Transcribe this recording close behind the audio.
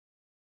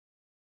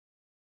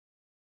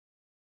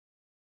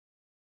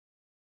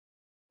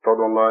أشهد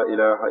أن لا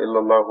إله إلا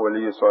الله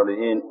ولي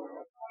الصالحين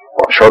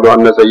وأشهد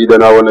أن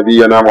سيدنا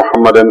ونبينا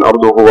محمدا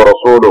عبده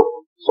ورسوله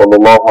صلى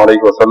الله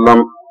عليه وسلم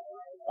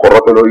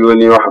قرة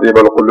العيون وحبيب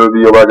القلوب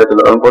وباجة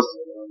الأنفس.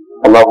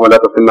 اللهم لا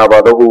تفتنا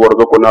بعده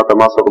وارزقنا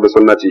تماسك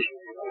بسنته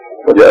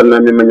وجعلنا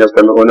ممن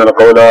يستمعون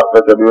القول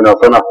فيتبعون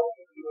أحسنه.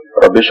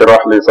 رب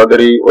اشرح لي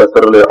صدري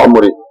ويسر لي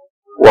أمري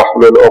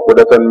واحلل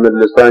عقدة من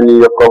لساني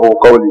يفقهوا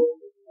قولي.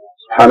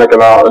 سبحانك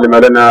لا علم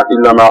لنا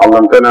إلا ما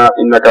علمتنا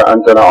إنك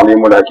أنت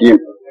العليم الحكيم.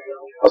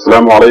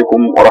 Assalamu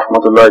alaikum wa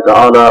rahmatullahi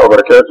ta'ala wa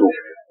barakatuh.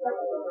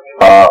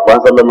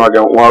 Ban sallama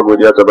ga uwa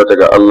godiya tabbata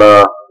ga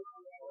Allah,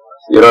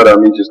 tsira da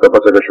aminci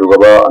tabbata ga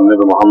shugaba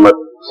Annabi Muhammad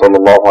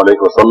sallallahu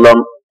alaihi wasallam.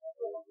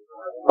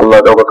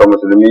 Allah ɗaukaka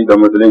musulmi da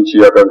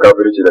musulunci akan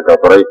kafirci da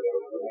kafirai.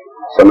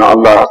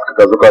 Sannan Allah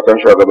haskaka zukatan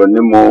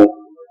shugabanninmu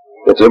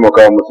da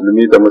taimaka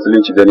musulmi da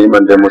musulunci da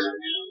neman da musu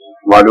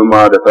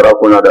maluma da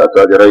sarakuna da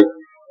attajirai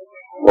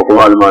wa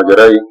kuma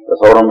almajirai da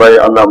sauran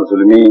bayi Allah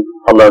musulmi.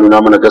 Allah nuna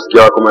mana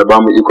gaskiya kuma ya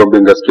bamu ikon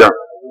bin gaskiya,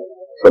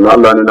 sannan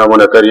Allah nuna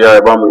mana ƙarya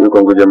ya bamu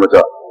ikon guje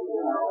mata.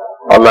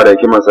 Allah da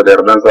hikimarsa da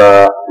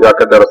yardansa ya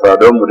kaddara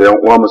sadon mu da yan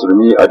uwa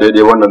musulmi a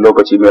daidai wannan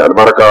lokaci mai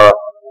albarka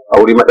a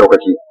wuri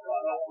madaukaki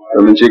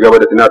domin ci gaba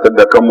da tunatar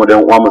da kanmu da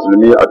yan uwa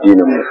musulmi addinin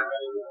mu.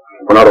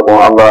 Muna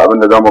roƙon Allah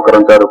abinda zamu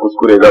karanta da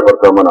kuskure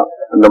gafarta mana,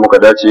 inda muka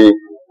dace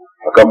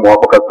akan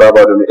muwafaqar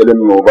saba domin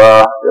ilimin mu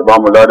ba ya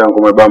bamu ladan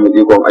kuma ya bamu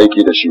ikon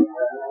aiki da shi.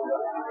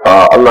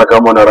 Allah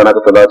ka mana rana ta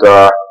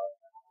Talata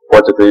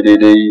wacce ta yi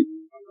daidai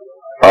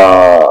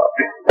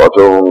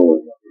wato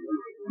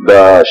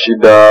da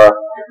shida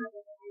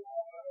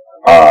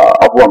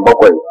abubuwan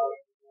bakwai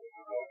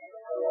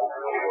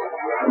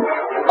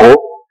ko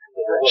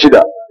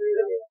shida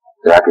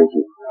da haka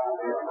yake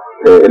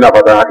ina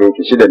fatan haka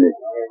yake shida ne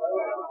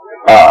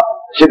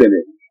shida ne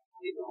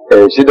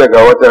shida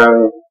ga watan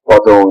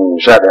wato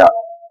 11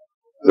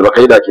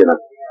 Thul-Qi'dah kenan.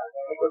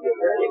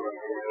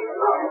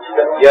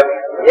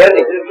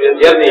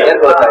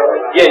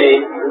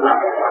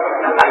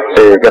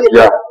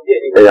 Gaskiya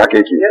haka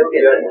yake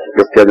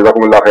gaskiya da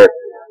zakumullahu khair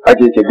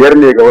haka yake biyar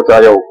ne ga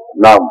wata yau.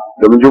 Na'am,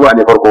 domin juma'a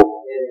ne farko.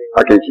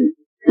 Haka yake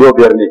yau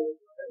biyar ne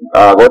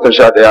ga watan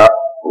 11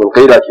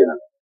 Thul-Qi'dah kenan,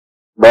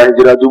 bayan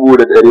jira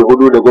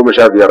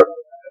 1415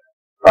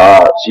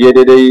 shi ya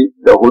daidai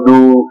da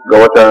 4 ga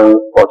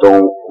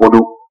watan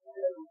hudu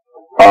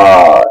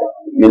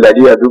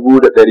miladiya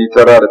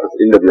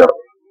 1995.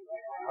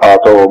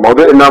 To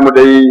mawdu'in namu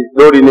dai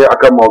dori ne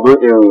akan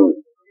mawdu'in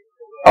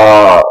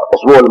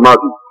usbu'ul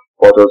madi,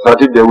 wato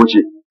sati da ya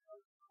wuce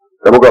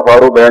da muka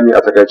faro bayani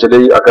a takaice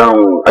dai akan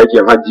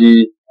aikin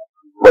hajji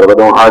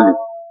gwargwadon hali.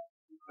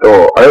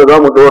 To a yau za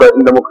mu dora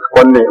inda muka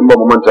kwanne in ba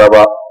mu manta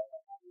ba,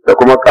 da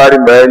kuma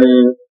ƙarin bayani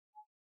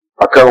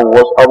akan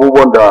wasu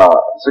abubuwan da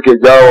suke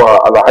jawo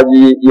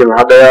alhaji yin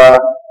hadaya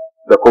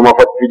da kuma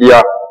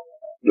fidiya,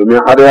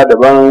 domin hadaya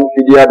daban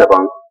fidiya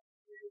daban.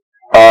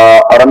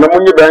 A ranar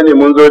mun yi bayani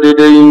mun zo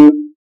daidai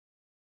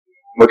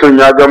mutum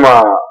ya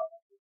gama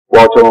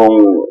wato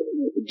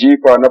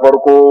jifa na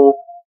farko,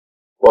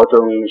 wato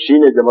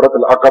shine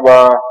jamratul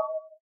aqaba,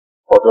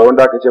 wato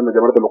wanda aka ce mai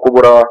jamratul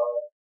kubra,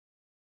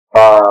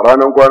 a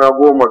ranar kwana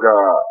 10 ga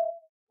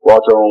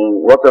wato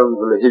watan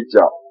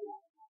Zulhijja,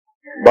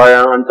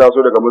 bayan an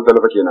taso daga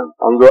Muzdalifa kenan.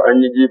 An zo an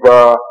yi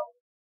jifa,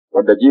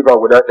 wanda jifa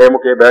guda ɗaya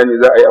muka yi bayani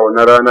za a yi a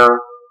wannan rana,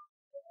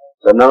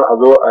 sannan a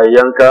zo a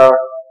yanka,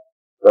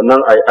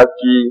 sannan a yi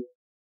aski,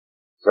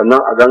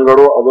 sannan a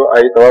gangaro a zo a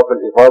yi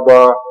tawaful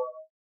ifada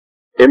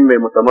in mai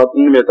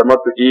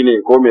tamattu'i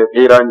ne ko mai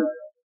tsira ne,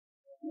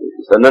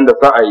 sannan da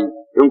sa'ayi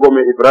in ko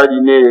mai ifradi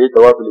ne ya yi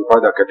tawaful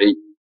ifada kadai.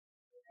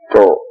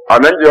 To a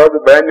nan jawabi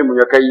bayanin mu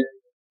ya kai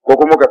ko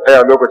kuma ka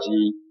tsaya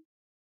lokaci.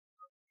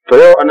 To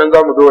yau anan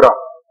za mu dora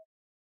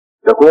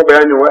da kuma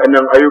bayanin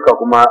wa'annan ayyuka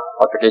kuma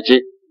a takaice.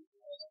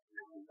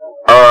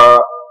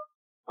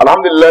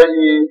 Alhamdulillah,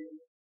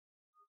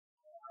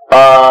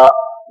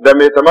 da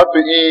mai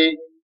tamattu'i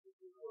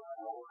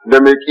da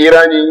mai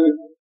kirani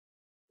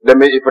da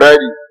mai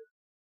ifradi,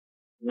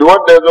 duk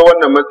wanda ya zo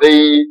wannan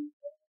matsayi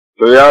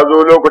to ya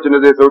zo lokacin da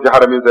zai sauke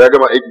haraminsa, ya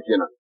gama aiki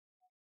kenan.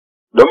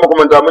 Don mu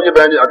kuma mun yi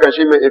bayani akan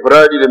shi mai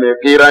ifradi da mai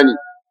kirani,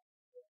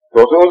 to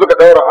su suka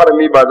daura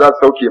harami ba za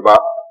su sauke ba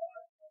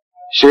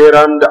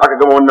sheran da aka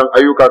gama wannan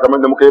ayyuka, kamar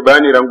da muka yi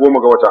bayani ran 10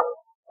 ga wata,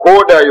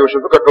 ko da yaushe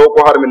suka dauko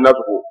haramin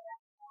nasu,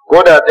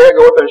 ko da 1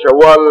 ga watan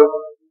Shawwal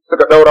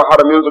suka daura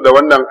haramin su da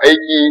wannan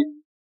aiki,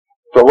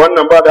 to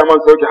wannan ba daman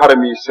sauke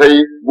harami sai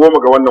 10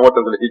 ga wannan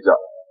watan Zulhijja.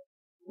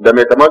 Da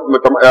mai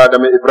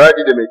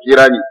ifradi da mai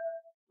kirani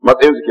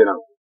matsayin su kenan.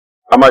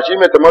 Amma shi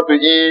mai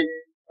tamattu'i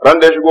ran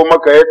da ya shigo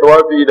Makka ya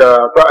tawafi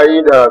da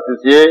sa'ayi da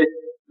sisiye,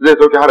 zai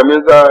sauke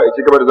haramin sa ya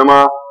ci gaba da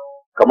zama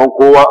kaman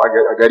kowa a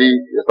gari,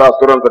 ya sa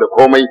suransa da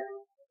komai,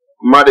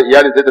 amma da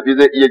iyali sai tafi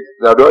zai iya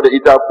zaduwa da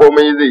ita,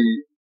 komai zai yi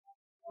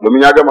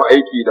domin ya gama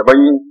aiki daban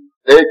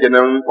ɗaya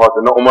kenan, wato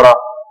na umra.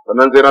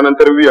 Sannan sai ranar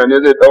tarwiya ne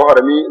zai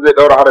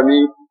daura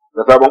harami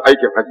da sabon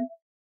aikin haji.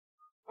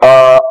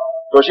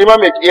 To shi ma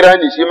mai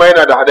kirani shi ma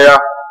yana da hadaya,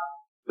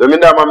 domin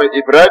dama mai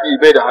ifradi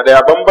bai da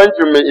hadaya.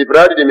 Bambancin mai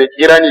ifradi da mai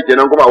kirani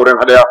kenan kuma a wurin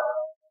hadaya,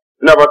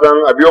 ina fatan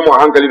a biyo mu a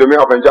hankali domin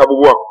a fahimci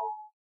abubuwan.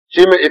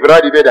 Shi mai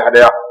ifradi bai da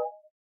hadaya,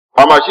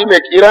 amma shi mai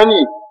kirani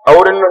a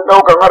wurin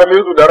ɗaukan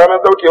haramin su da ranar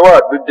saukewa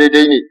duk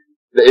daidai ne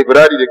da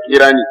ifradi da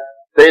kirani,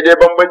 sai dai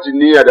bambancin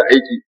niyya da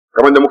aiki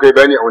kamar da muka yi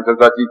bayani a wancan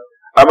sati.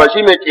 Amma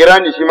shi mai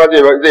kirani shi ma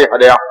zai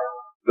hadaya,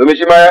 domin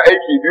shi ma ya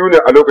aiki biyu ne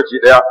a lokaci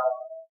ɗaya.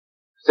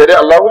 Sai dai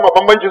Allahumma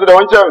bambanci su da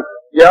wancan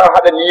ya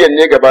haɗa niyyan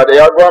ne gaba da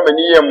ya gwama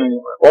niyyan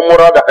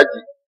umra da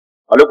haji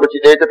a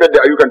lokaci ɗaya tafiyar da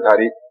ayyukan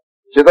tare,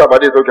 shi yasa ba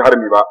zai sauke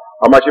harami ba,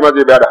 amma shi ma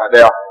zai bada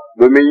hadaya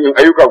domin yin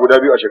ayyuka guda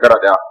biyu a shekara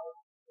ɗaya,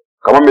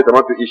 kamar mai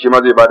tamattu'i shi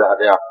ma zai bada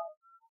hadaya.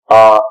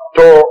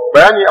 To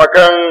bayani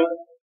akan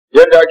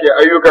yadda ake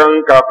ayyukan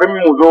kafin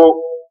mu zo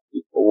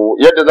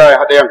yadda za a yi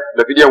hadayan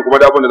da fidiyan kuma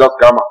da abin da za su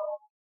kama.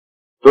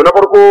 To na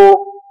farko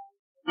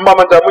in ba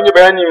manta mun yi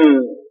bayanin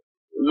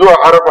zuwa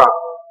arfa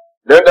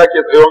da yadda ake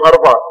tsayon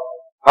arfa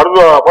har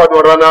zuwa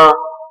faduwar rana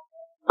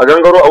a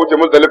gangaro a wuce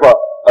Muzdalifa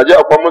a je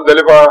a kwan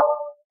Muzdalifa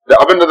da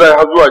abin da za a yi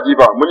har zuwa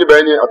jifa mun yi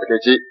bayani a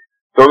takaice.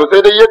 To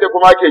sai dai yadda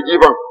kuma ake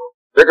jifan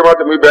ya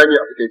kamata mu yi bayani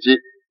a takaice,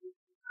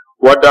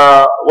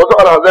 wadda wasu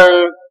alhazan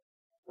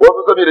wasu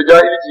saboda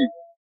jahilci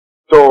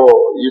to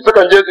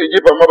sukan je su yi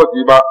jifan ma ba su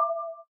yi ba,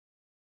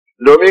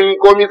 domin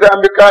komai sai an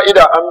bi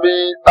ka'ida an bi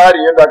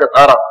tsarin yadda aka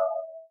tsara.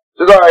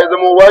 Su za a yi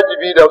zama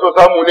wajibi da so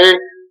samu ne,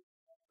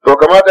 to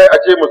kamata a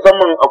ce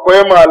musamman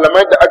akwai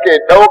malamai da ake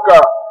ɗauka,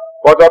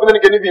 wato abin da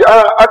nake nufi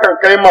akan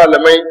kai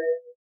malamai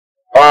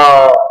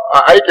a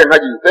aikin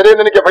haji, sai dai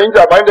nake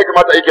fahimta bayan da ya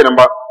kamata aikin nan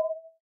ba,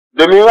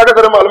 domin aka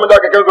sanar malamin da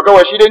aka kai su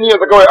kawai shi dai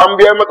niyyarsa kawai an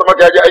biya masa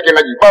maka ya je aikin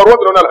haji ba ruwan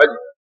da wani alhaji,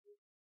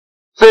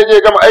 sai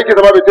je gama aikin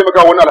sa ba bai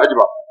taimaka wani alhaji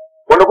ba,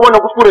 wanda kuma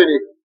wannan kuskure ne.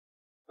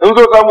 In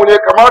zo samu ne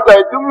kamata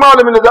ya duk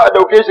malamin da za a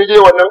dauke shi je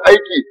wannan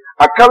aiki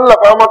a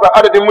kallafa masa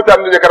adadin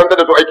mutanen da zai karanta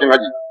da su aikin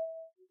haji.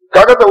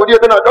 Kaga Saudiya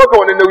tana dauka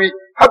wani nauyi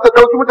har ta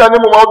dauki mutanen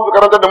mu ma su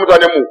karanta da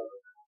mutanen mu.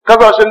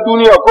 Kasashen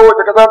duniya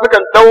kowace kasa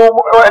sukan dau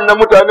wa'annan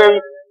mutanen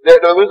da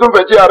domin sun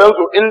fahimci yaran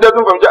su, inda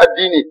sun fahimci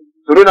addini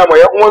su nuna ma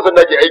yan uwansu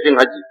da ke aikin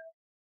haji.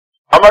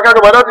 Amma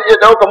kaga ba za su iya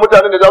dauka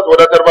mutanen da za su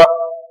wadatar ba.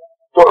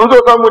 To in zo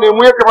samu ne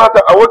mu ya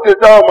kamata a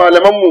wakilta wa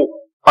malaman mu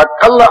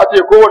akalla a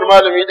ce kowane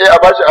malami ɗaya a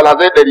bashi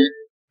alhazai 100.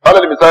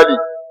 Alal misali,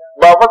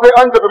 ba fa sai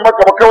an tafi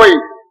Makka ba kawai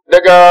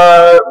daga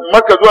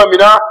Makka zuwa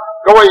Mina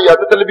kawai ya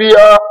ta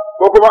talbiya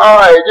ko kuma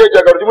a'a ya je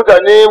jagarci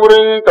mutane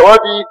wurin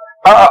tawafi,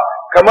 a'a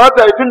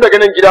kamata ya tun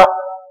daga nan gida.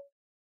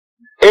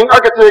 In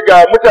aka ce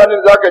ga mutanen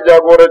zaka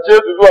jagorance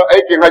su zuwa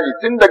aikin haji,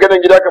 tun daga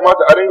nan gida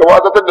kamata a ringa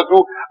wasatar da su,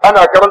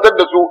 ana karantar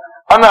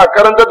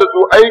da su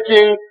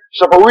aikin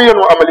shafawiyan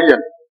wa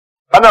amaliyan.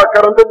 Ana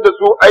karantar da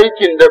su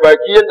aikin da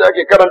baki yadda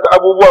ake karanta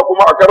abubuwa,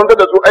 kuma a karantar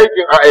da su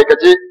aikin a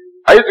aikace,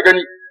 a yi su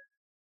gani.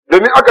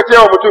 Domin aka ce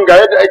wa mutum ga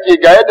yadda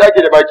ake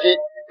da baki,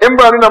 in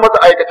ba nuna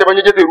masa aikace ban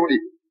yaje zai rude.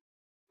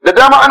 Da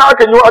dama ana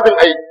akan yi wa'azin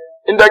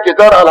inda ake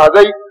tara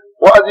alhazai,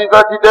 wa'azi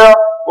sati daya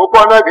ko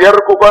kwana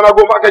 5 ko kwana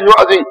 10 akan yi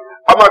wa'azin,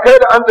 amma kai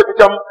da an tafi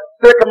can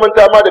sai ka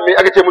manta ma da me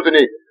aka ce musu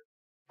ne.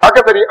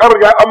 Akasari an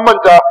riga an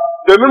manta,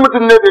 domin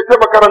mutum ne bai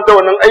taba karanta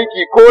wannan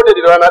aiki ko da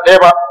rana ɗaya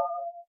ba.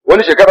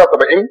 Wani shekara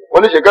 70,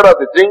 wani shekara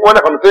 60, wani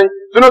 50,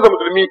 sunansa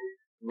musulmi.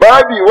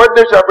 Babi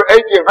wanda shafi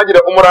aikin haji da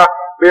umra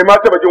bai ma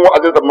taba jin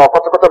wa'azin sa ma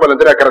kwata balan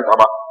da karanta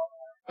ba.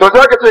 To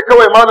sai ka ce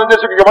kawai malam zai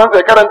shiga gaban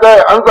sai karanta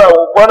ya ansa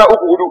kwana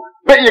 3-4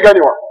 bai iya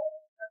ganewa.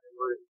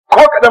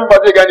 Ko kadan ba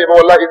zai gane ba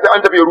wallahi, sai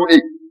an tafi ya rude.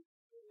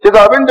 Kiza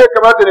abin da ya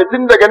kamata ne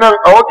tun daga nan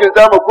a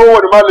wakilta ma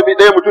kowane malami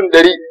ɗaya mutum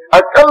 100,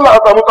 akalla a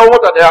samu tsawon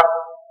wata ɗaya.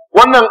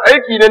 Wannan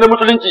aiki ne na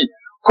musulunci,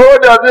 ko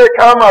da zai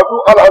kama su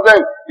alhazan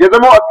ya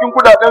zama a cikin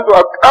kudaden su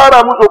a ƙara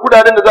musu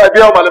kudaden da za a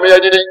biya wa malamai ya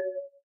daidai.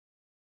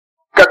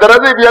 Kadara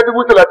zai biya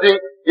 30,000,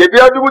 ya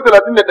biya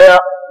 31,000,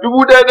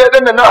 1,000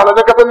 ɗin nan na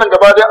alhazan kasan nan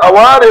gaba ɗaya a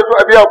ware su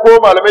a biya ko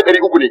malamai 300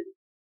 ne.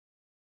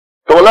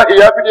 To wallahi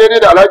ya fi daidai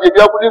da alhaji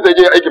biya kuɗin zai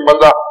je aikin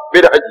banza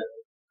bai da haji.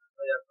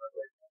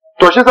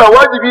 To shi sa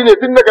wajibi ne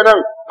tun daga nan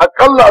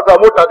akalla a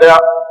samu ta ɗaya,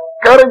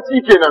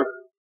 karanci kenan.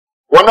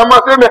 Wannan ma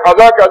sai mai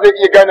hazaka zai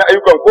iya gane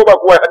ayyukan ko ba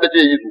kowa ya haddace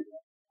ya yi su.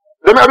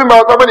 Domin abin ba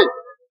wasa bane,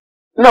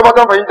 ina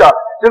fatan fahimta.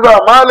 Shi sa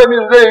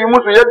malamin zai yi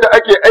musu yadda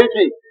ake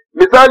aiki.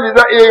 Misali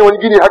za a iya yin wani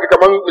gini haka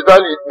kamar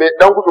misali mai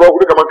dan kusurwa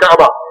hudu kamar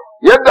Ka'aba.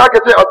 Yadda aka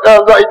ce a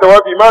tsaya za a yi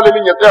tawafi,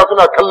 malamin ya tsaya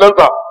suna kallon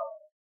sa.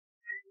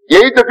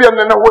 Yayi tafiyan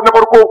nan na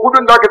farko,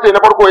 hudun da aka ce na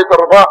farko ya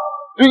sarrafa,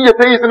 duk ya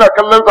tayi suna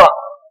kallon sa.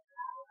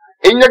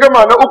 In ya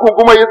gama na uku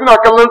kuma ya suna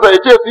kallon sa ya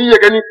ce su yi ya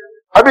gani.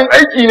 Abin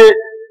aiki ne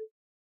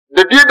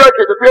da dida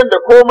ke tafiyan da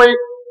komai.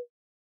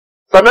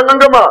 Sannan an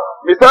gama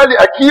misali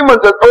a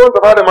kimanta tsawon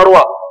Safa da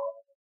Marwa.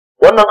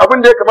 Wannan abin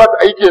da ya kamata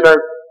a yi kenan.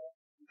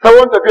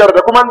 Tsawon tafiyar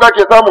da kuma inda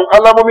ake samun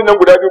alamomin nan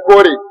guda biyu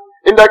kore,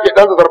 inda ake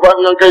ɗansa zarfa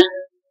in an kai.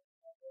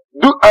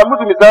 Duk a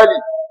musu misali,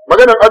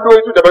 maganan addu'o'i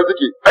su daban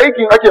suke,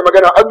 aikin ake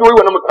magana addu'o'i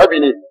wani musabi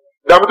ne.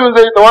 Da mutum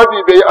zai yi tawafi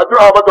bai yi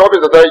addu'a ba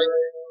tawafinsa ta yi.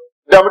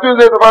 Da mutum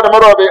zai Safa da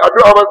Marwa bai yi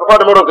addu'a ba Safa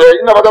da Marwa ta yi,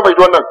 ina ba zan bai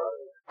wannan.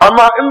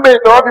 Amma in bai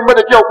tawafin ba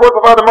da kyau ko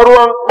Safa da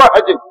Marwa ba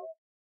hajjin.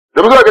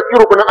 Da mutum daga cikin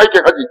rukunin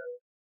aikin haji.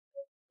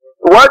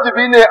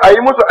 Wajibi ne a yi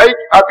musu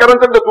aiki, a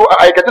karantar da su a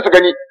aikace su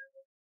gani.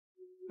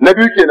 Na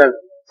biyu kenan.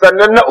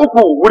 Sannan na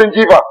uku wurin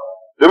jifa,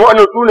 domin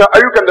wannan sune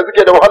ayyukan da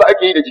suke da wahala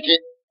ake yi da jiki.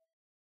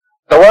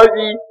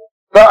 Tawafi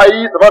za a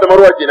yi safa da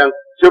marwa kenan,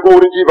 sai ko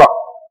wurin jifa.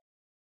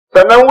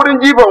 Sannan wurin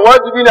jifan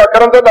wajibi ne a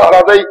karantar da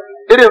alhazai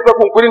irin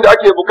sakunkunin da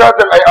ake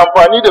bukatan a yi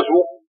amfani da su,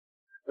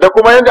 da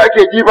kuma yadda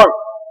ake jifan.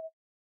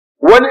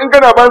 Wani in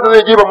kana bansa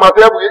zai jifan masu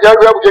ya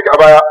buge ka a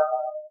baya,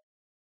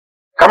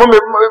 kamar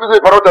mai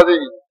zai farauta zai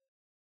yi.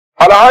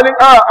 Alhalin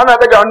ana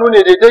daga hannu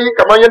ne daidai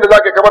kamar yadda za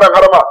ka yi kabaran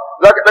harama,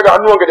 za ka daga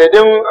hannuwanka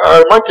daidai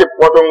mankip,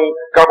 wato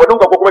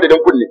kafadunka ko kuma daidai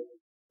kunne.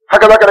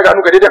 Haka za ka daga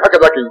hannunka daidai, haka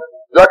za ka yi.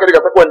 Za ka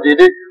riga sakwan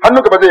daidai,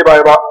 hannunka ba zai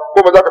baya ba, ko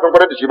ba za ka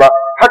tankwarar da shi ba.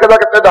 Haka za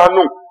ka tsaye da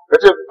hannun, ka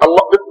ce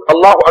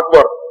Allahu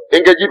Akbar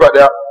in ka jifa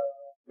daya.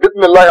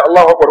 Bismillah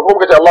Allahu Akbar, ko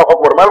ka ce Allahu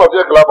Akbar, malama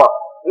sai khilafa.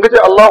 In ka ce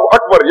Allahu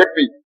Akbar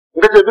yakfi, in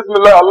ka ce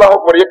Bismillah Allahu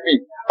Akbar yakfi.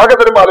 Haka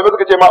sai malamai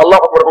suka ce ma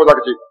Allahu Akbar ko za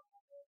ka ce.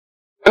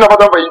 Ina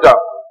fatan fahimta.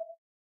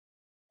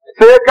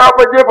 Sai ka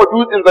fa jefa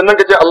dutsen sannan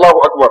ka ce Allahu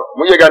Akbar,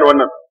 mu iya gane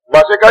wannan.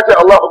 Ba sai ka ce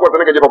Allahu Akbar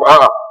sannan ka jefa ba,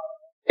 a'a.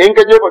 In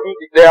ka jefa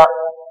dutse daya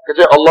ka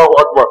ce Allahu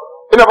Akbar.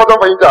 Ina fatan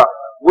fahimta.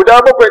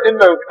 Guda bakwai din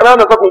nan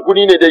ƙananan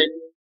sakunkuni ne dai,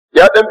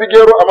 ya ɗan fi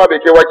gero amma bai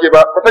kai wake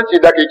ba,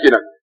 kasance da kai kenan.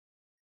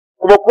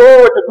 Kuma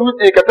kowace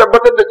dutse ka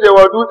tabbatar da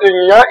cewa dutsen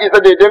ya isa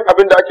daidai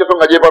abin da ake son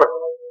a jefar.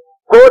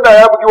 Ko da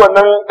ya bugi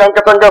wannan ɗan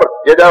katangar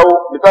ya dawo,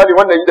 misali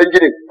wannan idan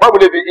ginin, babu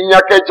laifi in ya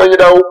kai can ya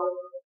dawo,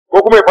 ko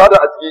kuma ya fada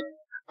a ciki.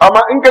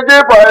 Amma in ka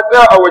jefa ya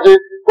tsaya a waje,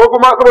 ko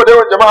kuma saboda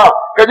yawan jama'a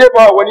ka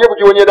jefa wani ya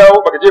bugi wani ya dawo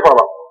baka jefa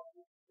ba.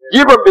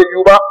 Jifan bai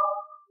yiwu ba.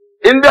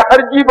 In dai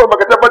har jifan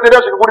baka tabbatar da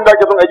shiga gurin da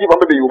ake son a jifan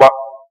bai yiwu ba.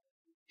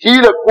 Shi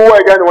da kowa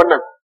ya gane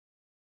wannan.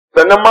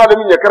 Sannan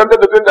malamin ya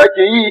karantar da tun da ake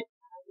yi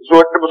so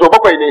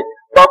bakwai ne,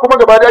 ba kuma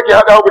gaba da ake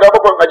haɗawa guda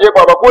bakwai a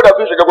jefa ba, ko da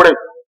sun shiga gurin.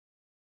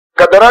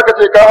 Kaddara ka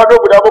ce ka haɗo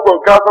guda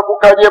bakwai ka sako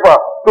ka jefa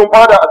sun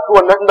fada a cikin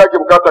wannan inda ake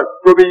bukatar,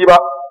 to bai yi ba.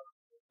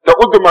 Da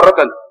uddu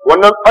marratan,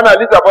 wannan ana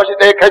lissafa shi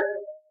ɗaya kai.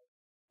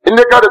 In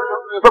dai ka da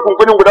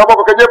sakunkunin guda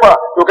bakwai ka jefa,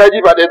 to kai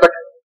jifa ɗaya tak.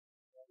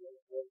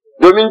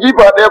 Domin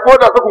jifa ɗaya ko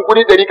da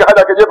sakunkuni 100 ka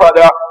haɗa ka jefa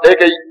ɗaya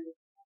kai.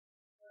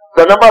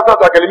 Sannan ba sa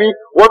takalmi,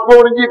 wasu ko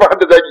wurin jifa har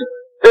da zaki.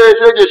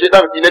 Shege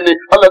shedan inan ne,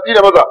 Allah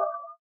tsina maza.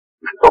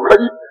 To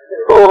kaji,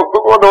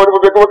 ko da wani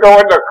bai kuma kawo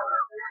wannan.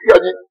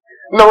 Kaji,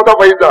 ina wata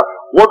fahimta.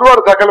 Wasu ba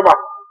da takalma.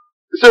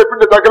 Sai fin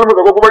da takalma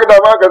ko kuma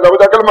gida ba ka zabi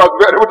takalma su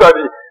ga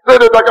mutane. Sai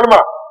da takalma,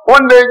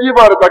 wanda ya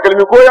jifa da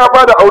takalmi ko ya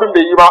fada auren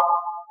bai yi ba.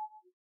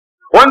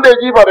 Wanda ya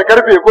jifa da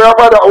karfe ko ya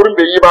fada auren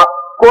bai yi ba.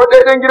 Ko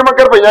ɗaiɗan girman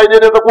karfen ya yi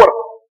daidai zakuwar.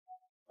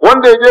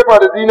 Wanda ya jefa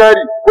da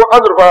zinari ko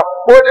azurfa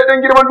ko ɗaiɗan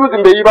girman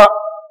dutsen bai yi ba.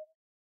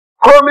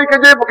 Komai ka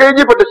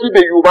jefa da shi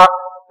bai yiwu ba,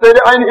 sai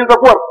dai ainihin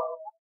zakuwar,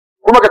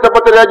 kuma ka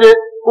tabbatar ya je,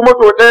 kuma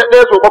so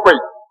ɗaya so bakwai.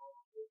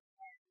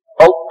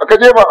 Ka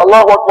jefa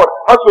Allahu Akbar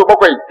har so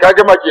bakwai ka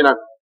gama kenan.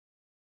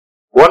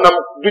 Wannan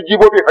duk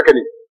jibobin haka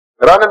ne.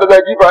 Ranar da za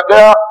a jifa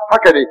ɗaya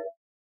haka ne.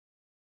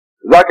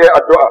 Za ka yi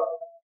addu'a.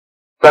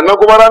 Sannan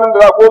kuma ranar da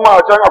za a koma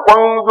a can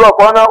zuwa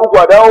kwana uku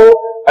a dawo,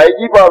 a yi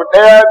jifa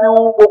ɗaya,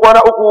 biyu ko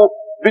kwana uku,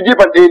 duk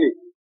jifan ɗaya ne.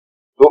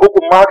 So uku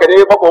ma haka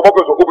ne,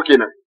 bakwai so uku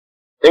kenan.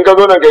 In ka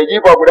zo nan ka yi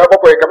jifa guda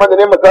bakwai, kamar da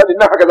ne misali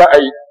nan haka za a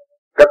yi.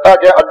 Ka tsaya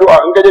ka yi addu'a,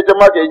 in ka je can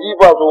ma ka yi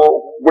jifa so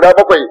guda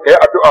bakwai ka yi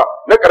addu'a,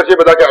 na ƙarshe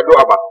ba za ka yi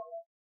addu'a ba.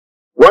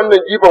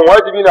 Wannan jifan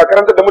wajibi na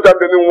karantar da mutane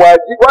domin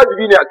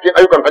wajibi ne a cikin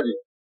ayyukan haji.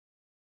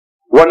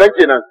 Wannan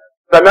kenan.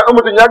 Sannan in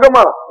mutum ya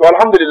gama, to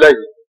alhamdulillah.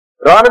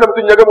 Ranar da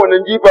mutum ya gama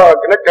wannan jifa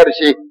na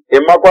ƙarshe,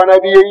 in ma kwana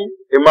biyu yayi,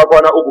 in ma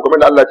kwana uku, kamar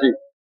da Allah ce.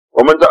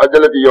 Wa man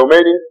ta'ajjala fi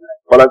yawmayn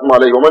fala isma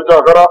alayhi, wa man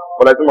ta'akhkhara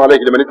fala isma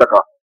alayhi liman ittaqa.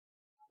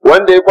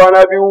 Wanda ya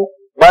kwana biyu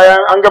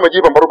bayan an gama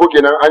jifan farko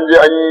kenan, an je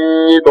an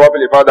yi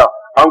tawafil ifada,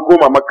 an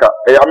koma Makka,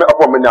 an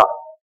afwan minna.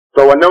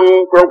 To wannan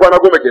kwana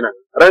 10 kenan.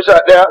 Ran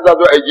 11 za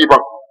zo a yi jifan.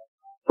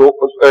 To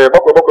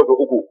bakwai so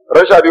uku.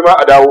 Ran 12 ma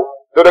a dawo.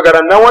 To daga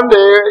ran nan wanda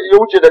ya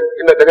wuce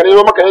daga ne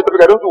zo Makka ya tafi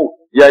garin su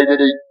yayi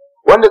daidai.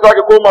 Wanda sake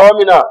komawa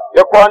Mina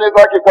ya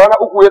sake kwana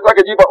uku, ya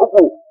sake jifa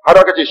uku, har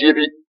aka ce shi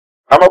yafi.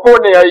 Amma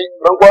kowanne yayi,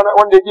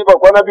 wanda ya jifa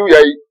kwana 2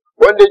 yayi,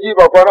 wanda ya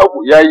jifa kwana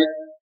 3 yayi.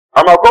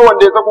 Amma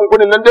kowanne ya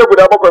sakunkunin nan dai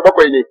guda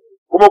bakwai ne.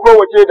 Kuma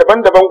kowace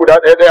daban-daban guda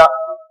ɗaya.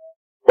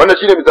 Wannan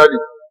shine misali.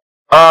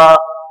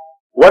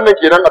 Wannan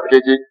kenan a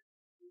takeice.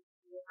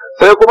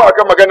 Sai kuma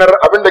akan maganar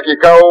abin da ke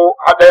kawo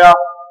hadaya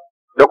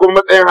da kuma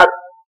matsayin had.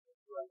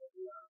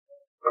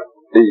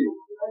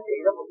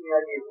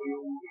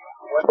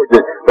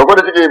 Da kuma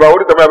da suke ba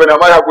wuri tambaya bane,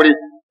 amma ya hakuri.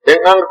 In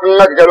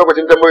aka kai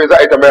lokacin tambayoyi za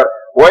a yi tambayar.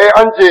 Wai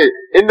an ce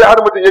inda har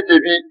mutum yake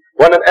bi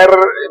wannan ƴar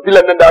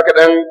filan nan da aka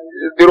dan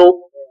tsiro,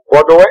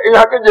 wato wai in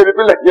haka je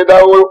filan ya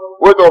dawo,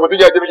 wai to mutum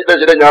ya ji shi dan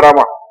shi dan ya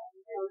rama.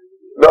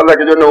 Da Allah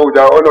ka ji wannan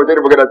huta, wannan wajen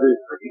magana ce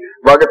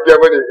ba gaskiya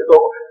bane.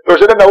 To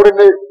shi dan na wurin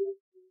ne.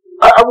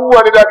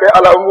 Abubuwa ne da aka yi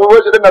alamu,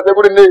 wai shi dan na sai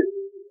wurin ne.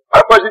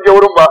 Ba shi ke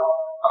wurin ba.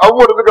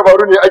 Abubuwa da suka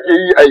faru ne ake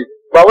yi ai.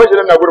 Ba wai shi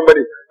dan na gurin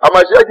bane.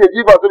 Amma shi ake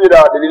jifa su ne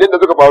da dalilan da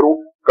suka faru,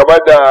 kamar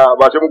da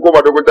ba shi mun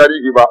koma dogon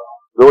tarihi ba.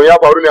 Domin ya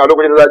faru ne a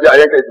lokacin da za a je a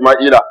yanka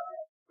Isma'ila.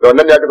 Da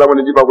wannan ne aka samu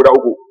ne jifa guda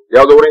 3.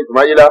 Ya zo wurin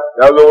Isma'ila,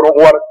 ya zo wurin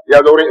Uwar, ya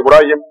zo wurin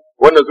Ibrahim.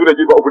 Wannan su ne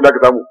jifa 3 da aka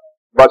samu.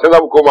 Ba sai za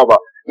mu koma ba.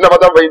 Ina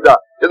fatan fahimta.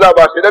 Yasa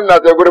ba shi dan na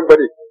sai gurin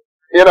bane.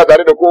 yana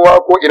tare da kowa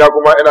ko ina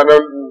kuma yana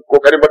nan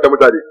kokarin bada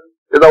mutane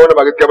yasa wanda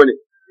ba gaskiya bane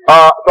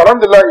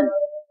alhamdulillah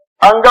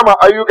an gama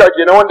ayyuka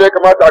kenan wanda ya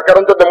kamata a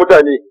karantar da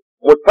mutane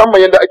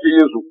musamman yadda ake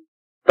yin su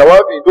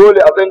tawafi dole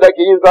a san da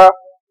ake yin sa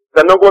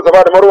sannan kuma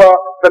safa da marwa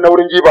sannan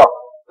wurin jiba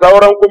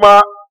sauran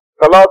kuma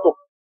salatu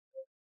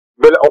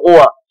bil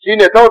uquwa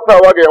shine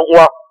tausawa ga yan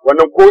uwa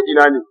wannan ko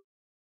ina ne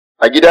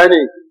a gida ne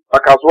a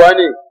kasuwa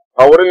ne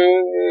a wurin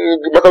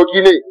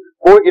masauki ne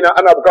ko ina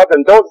ana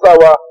bukatan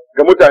tausawa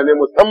ga mutane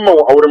musamman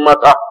a wurin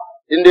mata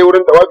in dai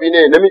wurin tawafi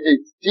ne namiji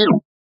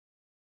tilu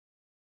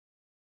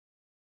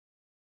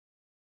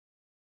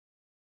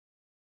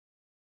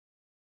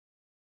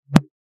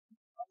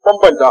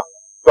bambanta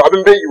to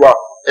abin bai yiwa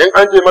in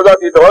an ce maza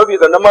su yi tawafi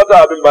sannan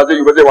mata abin ba zai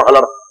yi ba zai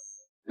wahalar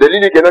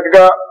dalili kenan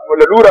kaga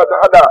lalura ta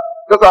hada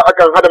tasa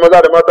akan hada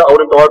maza da mata a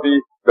wurin tawafi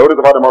da wurin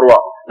safa da marwa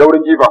da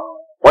wurin jifa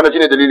wannan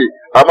shine dalili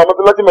amma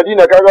masallacin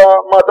Madina kaga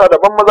mata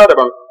daban maza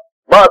daban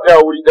ba a tsaya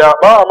wuri daya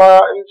ba ma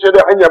in ce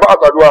da hanya ba a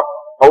saduwa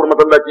a wurin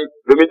masallaci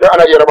domin ta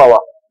ana iya rabawa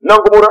nan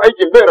kuma wurin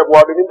aikin bai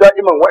rabuwa domin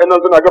da'iman wa'annan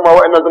suna gama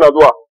wa'annan suna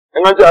zuwa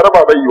in an ce a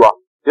raba bai yiwa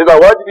yasa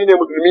wajibi ne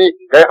musulmi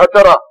kai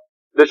hatara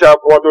da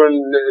wato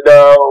da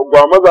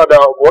gwamaza da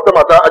wata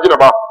mata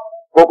ajnaba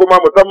ko kuma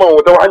musamman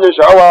wata hanyar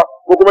sha'awa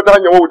ko kuma ta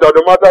hanyar wauta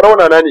don mata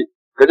raunana ne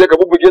ka je ka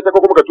bubbuge ta ko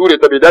kuma ka ture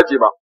ta bai dace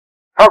ba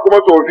ha kuma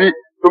tsofi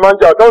su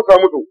manja tausa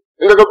musu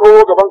in ka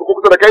tsoho gaban ka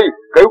kusa da kai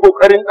kai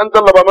kokarin dan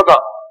tallaba masa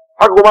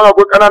haka kuma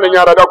akwai kananan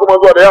yara da kuma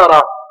zuwa da yara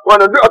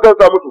wannan duk a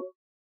tausa musu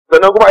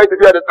sannan kuma ai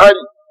tafiya da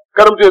tsari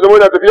kar mutum ya zama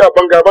yana tafiya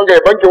banga banga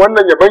ya banke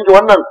wannan ya banke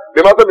wannan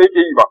bai ma san me yake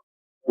yi ba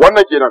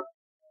wannan kenan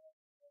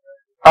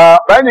a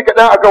bayani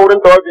kaɗan akan wurin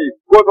tawafi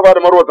ko safa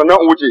da marwa sannan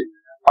in wuce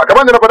a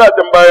kamar da na faɗa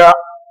can baya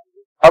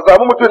a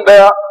samu mutum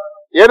ɗaya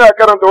yana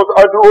karanta wasu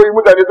addu'o'i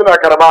mutane suna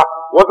karba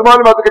wasu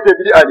malama suka ce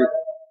bid'a ne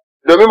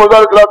domin manzo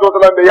sallallahu alaihi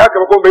wasallam bai haka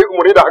ba ko bai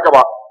umuri da haka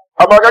ba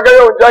amma kaga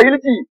yawan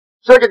jahilci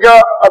sai kaga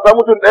a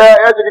samu mutum ɗaya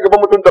ya shiga gaban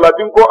mutum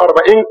 30 ko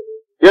 40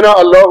 yana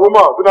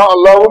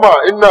Allahumma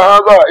inna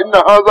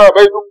haza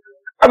baitu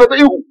ana ta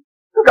ihu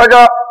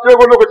kaga sai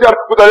wani lokaci a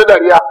mutane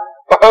dariya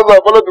fa haza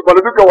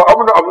baladuka wa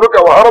amnuka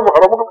wa haramuka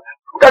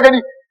ka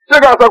gani sai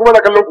ga asa kuma na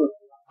kallon ku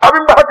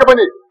abin ba haka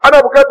bane ana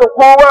bukatar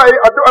kowa yayi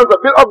addu'an sa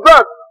bil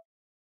afzal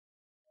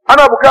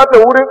ana bukatar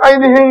wurin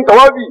ainihin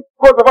tawafi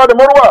ko safa da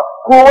marwa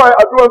kowa yayi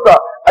addu'an sa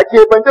a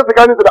keɓance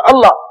tsakanin da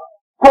Allah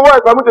kowa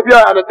ya samu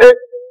tafiya a natse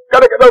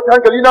kada ka dauki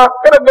hankali na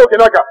kada ka dauke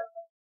naka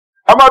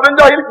amma don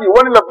jahilci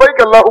wani labbaik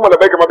Allahumma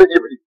labbaik ma bai iya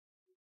fadi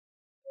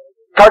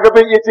kaga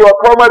bai iya cewa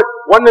komar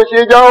wannan shi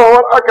ya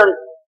jawo akan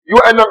yi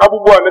wa'annan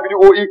abubuwa na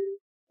bid'o'i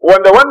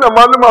wanda wannan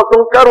maluma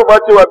sun karuba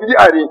cewa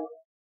bid'a ne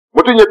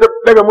mutum ya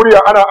daga murya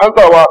ana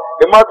ansawa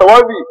in ma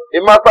tawafi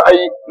in ma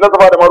sa'ayi na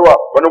safa da marwa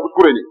wannan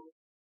kuskure ne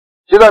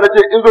shi za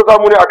ce in zo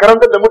samu ne a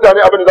karantar da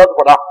mutane abin da za su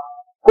faɗa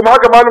kuma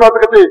haka malama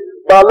suka ce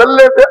ba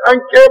lalle sai an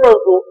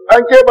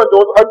kebanta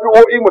wasu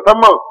addu'o'i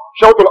musamman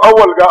shautul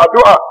awwal ga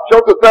addu'a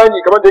shautul thani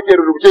kamar da yake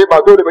rubuce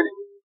ba dole bane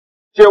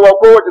cewa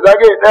kowace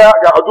zagaye daya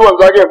ga addu'an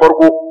zagayen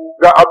farko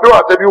ga addu'a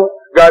ta biyu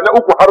ga na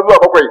uku har zuwa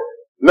 7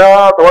 na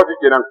tawafi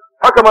kenan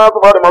haka ma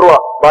safa da marwa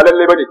ba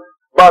lalle bane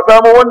ba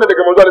samu wannan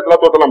daga manzo sallallahu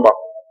alaihi wasallam ba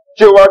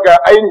cewa ga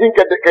ainihin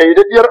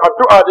kaidadiyar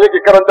addu'a da yake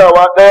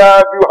karantawa 1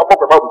 2 har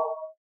 7 babu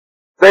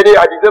sai dai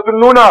hadisai sun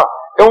nuna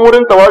in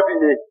wurin tawafi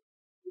ne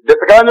da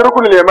tsakanin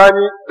rukunin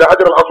limani da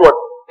hajar al-aswad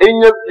in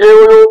ya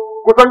jeyo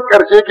kusan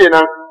karshe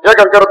kenan ya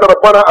kan karanta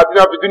rabbana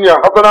atina fid dunya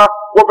hasana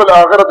wa fil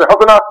akhirati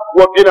hasana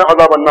wa qina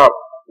azaban nar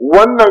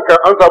wannan kan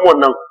an samu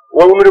wannan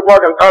wani rufa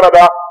kan kara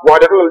da wa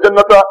hadithul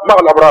jannata ma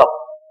al-abrar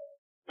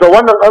to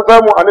wannan an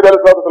samu annabi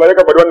sallallahu alaihi wasallam ya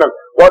kan faɗi wannan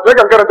wato ya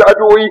kan karanta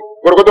addu'o'i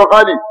gurgudun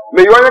hali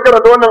mai yiwuwa ya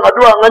karanta wannan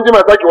addu'a an jima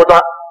sake wata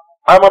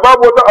amma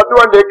babu wata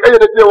addu'a da ya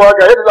kayyade cewa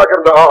ga yadda za ka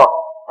karanta a'a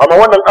amma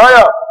wannan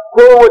aya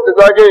kowace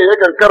zagaye ya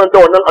kan karanta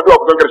wannan addu'a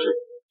kusan karshe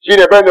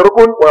shine bayan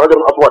rukun wa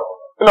hajarul aswad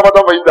ina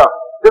fatan fahimta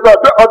yasa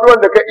duk addu'an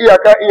da ka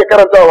iya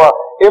karantawa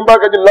in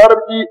baka jin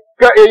larabci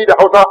ka iya yi da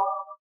Hausa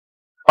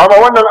amma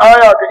wannan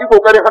aya ka yi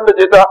kokarin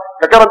haddace ta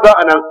ka karanta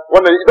anan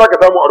wannan ita ka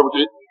samu a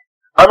rubuce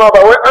amma ba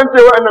wai an ce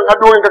wa'annan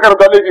addu'o'in ka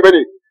karanta laifi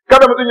bane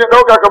kada mutum ya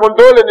dauka kaman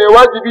dole ne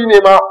wajibi ne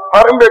ma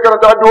har in bai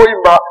karanta addu'o'in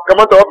ba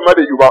kaman tawafi ma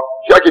da yi ba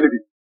shi ake nufi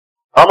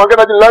amma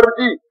kana jin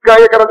larabci ka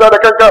iya karanta da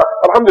kanka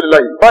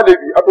alhamdulillah ba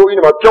laifi addu'o'i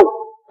ne masu kyau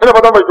ina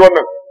fata mai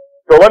wannan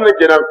to wannan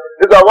kenan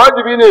yasa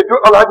wajibi ne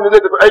duk alhaji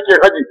zai tafi aikin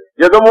haji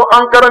ya zamo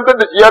an karantar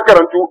da shi ya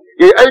karantu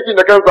yayi aiki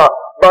da kansa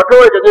ba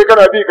kawai ka je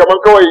kana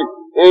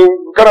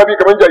bi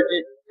kaman jaki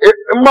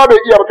in ma bai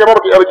iya ba kai ma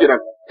baka iya kenan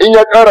in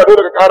ya kara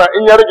dole ka kara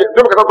in ya rage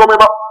dole ka san komai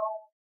ba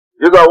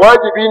yasa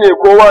wajibi ne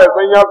kowa ya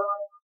san ya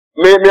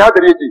me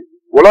hadari yake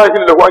wallahi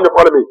lahu an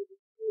yafala mai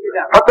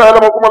hatta ya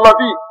lama kuma Allah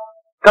fi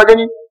ka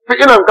gani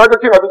fi'ilan ka ga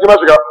cin abinci ma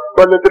shiga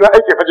ballan tana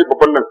aikin haji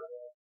babban nan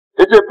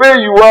yace bai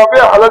yiwuwa bai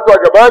halarta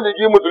ga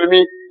baligi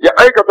musulmi ya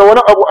aikata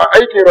wani abu a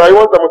aikin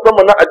rayuwarsa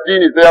musamman na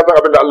addini sai ya san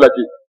abin da Allah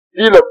ce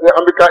tilas sai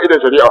an bi ka'idan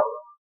shari'a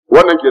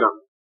wannan kenan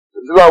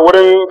zuwa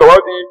wurin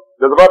tawafi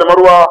da zuba da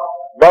marwa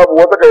babu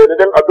wata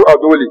kayyadin addu'a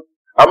dole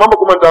amma ba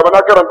kuma da ba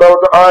na karanta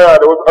wata aya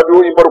da wasu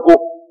addu'o'in farko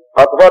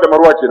a safa da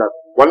marwa kenan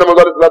wannan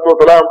manzo sallallahu alaihi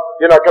wasallam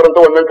yana karanta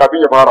wannan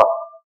kafin ya fara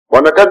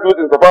wannan kan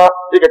dutsen safa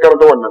yake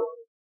karanta wannan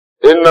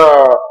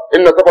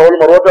inna safa wal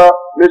marwata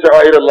min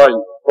sha'airillahi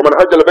wa man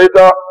hajja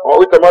al-baita wa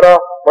utamara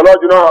fala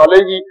junaha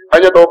alayhi an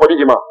yatawaffa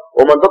bihima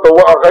wa man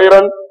tatawwa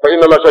khairan fa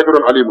inna allaha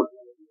shakirun alimun.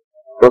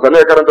 to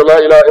sannan ya karanta la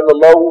ilaha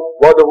illallah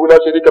wahdahu la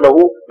sharika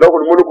lahu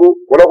lahul mulku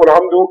wa lahul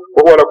hamdu wa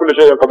huwa ala kulli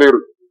shay'in qadir.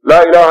 la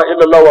ilaha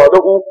illallah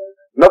wahdahu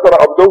nasara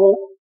abdahu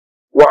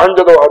wa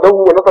anjaza wahdahu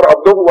wa nasara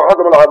abdahu wa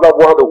hazama al-azab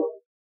wahdahu.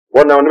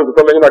 wannan annabi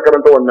sallallahu alaihi wasallam yana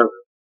karanta wannan.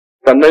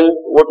 sannan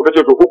wasu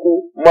kace to uku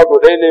ma to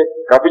ɗaya ne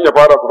kafin ya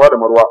fara safa da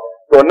marwa.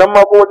 to wannan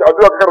ma ko wace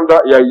addu'a ka karanta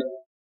yayi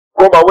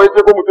ko ba wai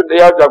sai ko mutum da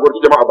ya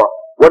jagoranci jama'a ba.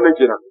 wannan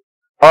kenan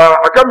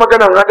akan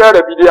maganar hadaya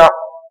da fidiya,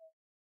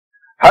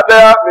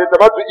 hadaya mai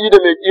tabattu'i da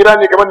mai kira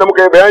ne kamar da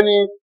muka yi bayani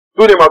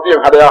su ne masu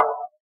yin hadaya.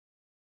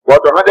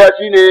 wato hadaya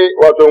shine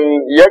wato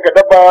yanka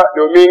dabba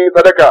domin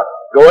sadaka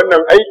ga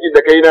wannan aiki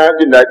da kai na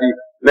jin daɗi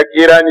na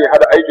kira ne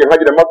hada aikin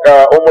haji da makka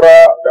umra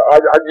da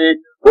haji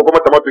ko kuma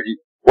tamattu'i.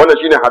 wannan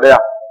shine hadaya.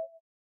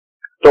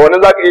 to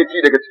wannan zaka iya ci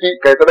daga ciki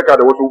kai sadaka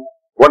da wasu,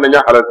 wannan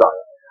ya halarta.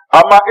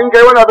 amma in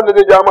kai wani abin da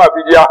zai ja ma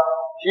fidiya,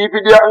 shi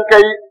fidiya in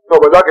kai to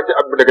ba za ka ci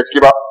abu daga ciki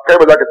ba, kai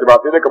ba za ka ci ba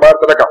sai dai ka bayar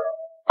sadaka.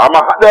 amma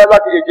hadaya za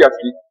ka iya ci a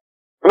ciki.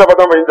 ina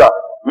fatan fahimta.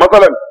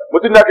 masalan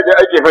mutum da ka je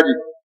aikin haji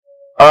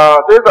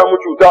sai ya samu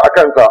cuta a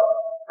kansa,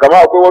 kama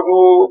akwai wasu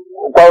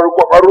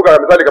kwaruka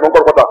misali kamar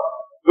kwarkwata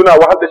suna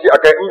wahal da shi a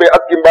kai, in bai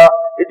askin ba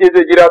yake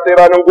zai jira sai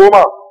ranar 10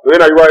 to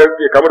yana yiwa ya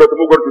kamar da wata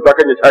muguwar cuta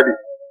kan ya shabe.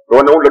 to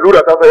wannan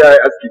lalura ta sa ya yi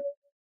aski.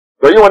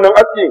 to yi wannan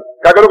aski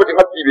kaga lokacin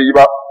aski bai yi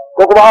ba.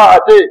 ko kuma a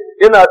ce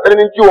ina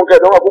tsananin ciwon kai,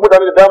 don akwai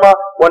mutane da dama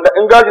wanda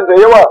in gashin sai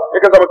yawa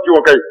yakan zama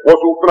ciwon kai,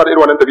 wasu suna da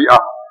irin wannan dabi'a.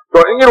 to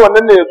in irin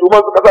wannan ne su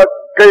man su kasa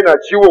kai na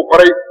ciwo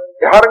kwarai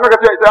har in aka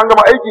ce ita an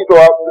gama aiki to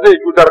zai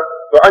cutar,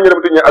 to an yi da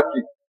mutum ya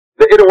aski.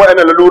 da irin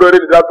waɗannan lalurori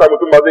da za su sa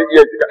mutum ba zai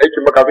iya cika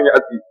aikin ba kafin ya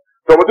aski.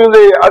 to mutum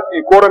zai yi aski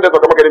ko ran da ya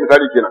sauka maka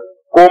misali kenan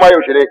ko ma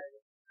yaushe ne.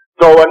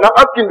 to wannan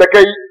askin da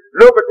kai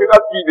lokacin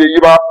aski bai yi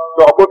ba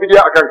to akwai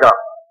fidiya a kanka.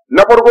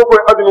 na farko ko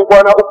azumin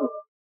kwana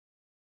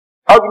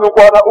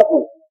uku,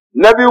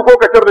 na biyu ko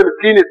ka tar da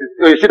miskini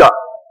 6,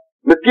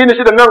 miskini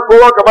 6 nan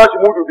kowa ka bashi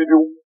mudu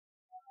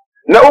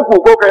 2, na uku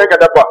ko ka yanka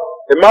dabba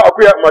imma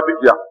akuya imma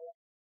dukiya.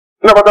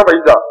 ina fatan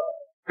fahimta.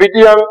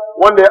 fidiyan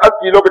wanda ya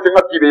aski lokacin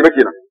aski bai ba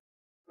kenan.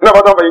 ina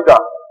fatan fahimta.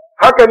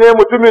 haka ne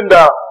mutumin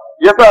da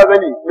ya sa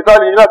zani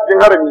misali yana cikin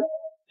harami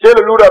sai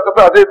lalura ta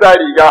sa zai sa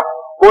riga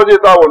ko zai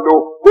sa wando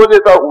ko zai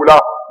sa hula,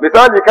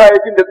 misali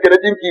kayayyakin da suke na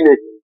dinki ne,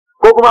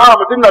 ko kuma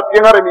mutum na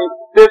cikin harami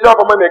sai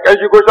shafa mai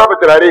kanshi ko shafa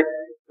turare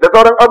da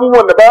sauran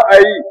abubuwan da ba a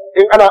yi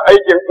in ana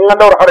aikin in an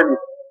daura harami.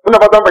 ina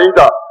fatan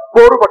fahimta. ko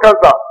rufe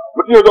kansa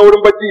mutum ya zo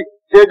wurin bacci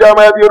sai ja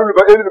ma ya biyo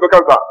rufe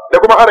kansa da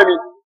kuma harami.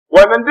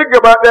 wannan duk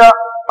gaba daya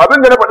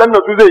abin da na faɗan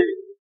nan su zai yi,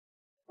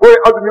 ko ya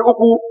azumi 3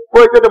 ko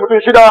ya ce da mutum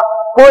 6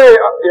 ko ya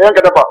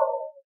yanka dafa.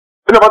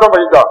 ina fatan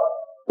fahimta.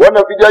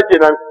 wannan fidiya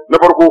kenan na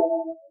farko.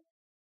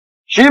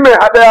 shi mai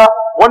hadaya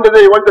wanda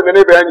zai yi wancan da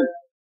ne bayani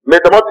mai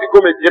tamattu ko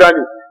mai kira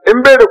ne, in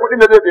bai da kuɗin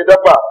da zai sai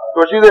dabba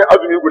to shi zai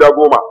azumi guda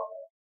 10.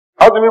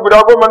 azumi guda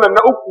 10 nan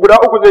guda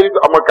 3 zai yi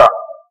a Makka,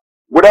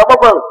 guda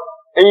 7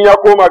 in ya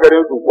koma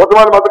garin su. wasu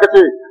malama suka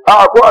ce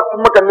a'a ko a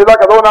cikin Makka ne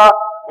zaka zauna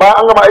bayan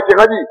an gama aikin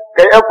haji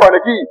kai 'yan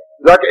kwanaki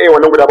zaka iya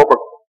wannan guda 7.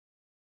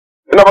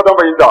 ina fatan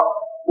fahimta.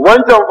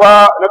 wancan fa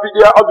na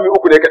fidiya azumi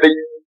 3 ne kadai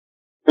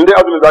in dai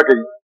azumi zaka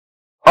yi.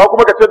 ha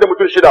kuma ka ce da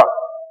mutum 6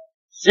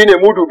 shine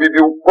mudu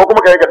 2 ko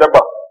kuma ka yanka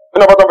dabba.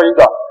 ina fatan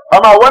fahimta.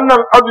 amma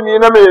wannan azumi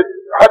na mai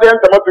hadayan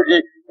tamattu'i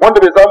wanda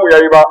bai samu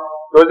yayi ba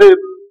to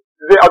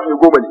zai azumi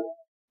 10 ne,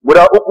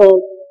 guda 3.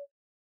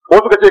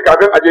 wasu ka ce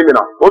kafin aje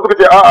mina, wasu ka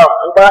ce a'a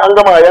bayan an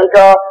gama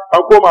yanka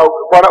an koma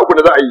kwana 3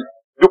 da za a yi,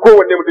 duk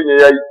kowanne mutum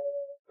ya yayi.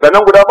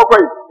 sannan guda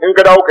 7 in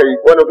ka dawo kai,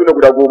 wannan sune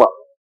guda 10.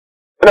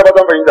 ina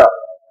fatan fahimta.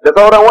 da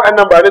sauran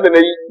waɗannan bayanai da na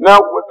yi na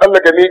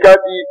tsallaka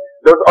mikati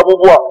da wasu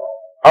abubuwa.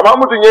 amma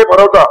mutum ya yi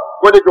farauta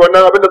ko da ke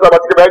wannan abin da sa ba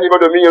cika bayani ba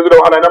domin yanzu da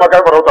wahala ina ma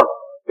kai farautan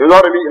yanzu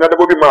harami ina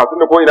dabbobin ma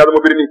tunda ko ina zama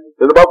birni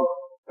yanzu babu.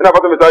 ina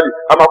fata misali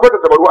amma akwai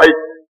tattabaru ai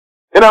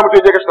ina mutum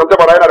ya je kashi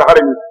tantabara yana da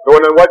harami da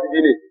wannan wajibi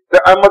ne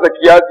sai an masa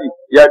kiyasi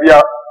ya biya.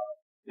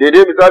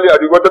 daidai misali a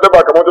duk wata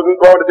dabba kamar ta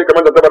tsuntsuwa wanda sai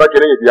kamar tantabara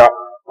kenan ya biya,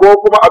 ko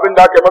kuma abin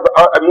da aka yi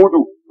masa mudu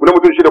wani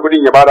mutum shi da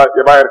kudin ya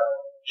bayar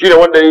shi ne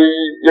wanda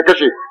ya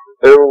kashe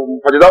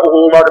fajza'uhu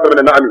ma kadama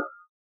min na'ami.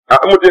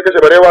 in mutum ya kashe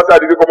barewa sai a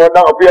dubi kuma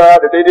dan akuya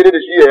da daidai da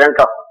shi ya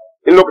yanka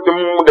in lokacin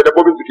da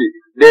dabbobin suke.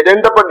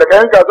 daidan dabban da ka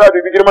yanka za a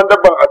dubi girman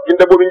dabban a cikin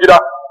dabbobin gida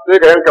sai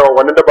ka yanka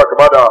wannan dabba ka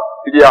bada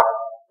fidiya.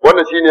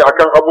 wannan shine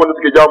akan abubuwan da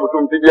suke jawo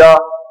mutum fidiya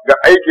ga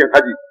aikin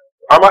haji.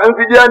 amma in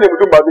fidiya ne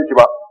mutum ba zai ci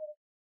ba,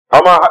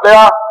 amma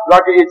hadaya za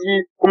ka iya ci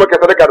kuma ka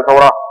sadaka da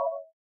saura.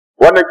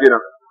 wannan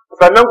kenan.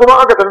 sannan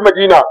kuma aka tafi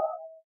Madina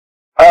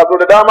so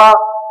da dama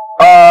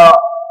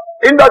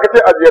inda aka ce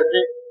a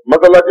ziyarci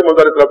masallacin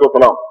manzo sallallahu alaihi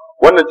wasallam,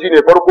 wannan shine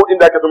farko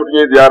inda aka so mutum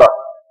ya ziyara.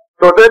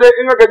 to sai dai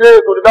in aka je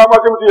so da dama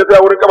sai mutum ya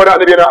tsaya wurin kabarin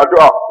annabi yana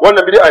addu'a,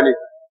 wannan bid'a ne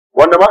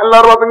wanda ma in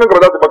larabawa sun ganka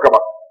ba za su baka ba.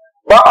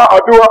 ba a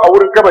addu'a a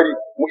wurin kabari,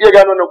 mu iya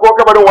gano wannan ko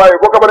kabarin waye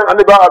ko kabarin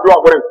annabi ba a addu'a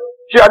a wurin,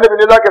 shi annabi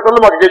ne zaka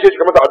sallama ka gaishe shi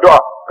ka masa addu'a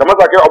ka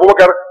masa kai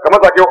Abubakar ka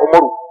masa kai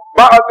Umaru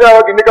ba a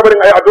tsayawa gindin kabarin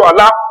ayi addu'a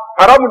la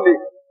haramun ne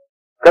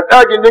ka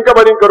tsaya gindin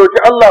kabarin ka roki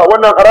Allah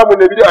wannan haramun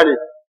ne bid'a ne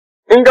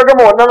in ka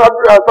gama wannan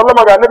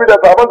sallama ga annabi da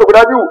sahabansa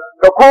guda biyu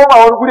ka koma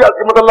wani guri a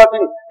cikin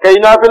masallacin kai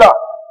nafila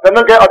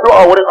sannan kai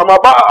addu'a wurin amma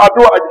ba a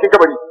addu'a a cikin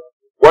kabari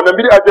wannan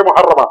bid'a ce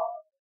muharrama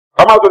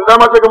amma sun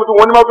dama sai ga mutum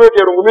wani ma so yake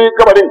rungumi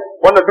kabarin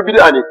wannan duk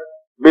bid'a ne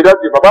bai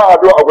dace ba a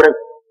addu'a a wurin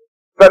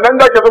sannan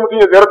da ke so mutum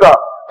ya ziyarta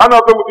ana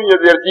so mutum ya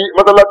ziyarci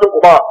masallacin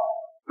Quba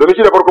domin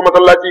shi da farko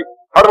masallaci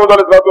har manzo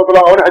Allah sallallahu alaihi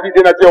wasallam a wani hadisi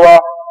yana cewa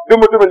duk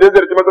mutumin da ya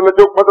ziyarci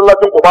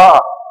masallacin Quba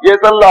ya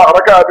sallah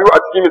raka'a biyu a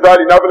cikin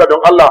misali nafila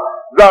don Allah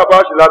za a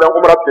bashi ladan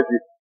umra take ce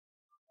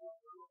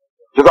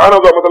shi ana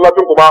zuwa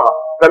masallacin Quba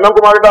sannan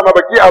kuma da ma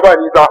baki a ba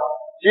nisa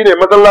shine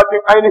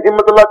masallacin ainihin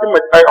masallacin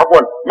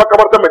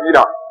makabartar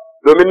Madina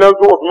domin nan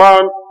su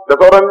Usman da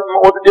sauran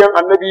wasu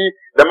annabi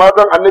da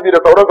matan annabi da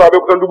sauran sahabbai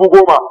kusan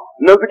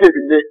 10,000 nan suke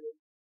binne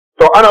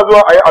to ana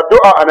zuwa ayi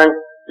addu'a anan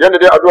yanda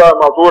dai addu'a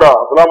masura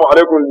assalamu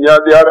alaikum ya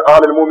ziyar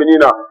ahlul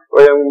mu'minina wa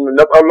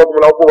nas'alukum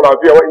al-afwa wal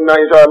afiya wa inna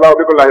insha Allah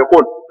bikum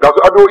lahiqun ga su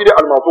addu'o'i da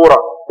al-masura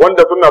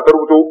wanda sunna ta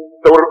rubuto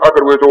saurin aka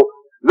rubuto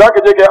zaka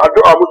je kai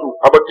addu'a musu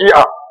a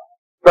baki'a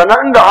sannan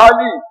inda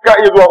hali ka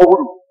iya zuwa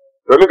Uhud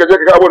domin ka je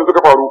ka ga abubuwan da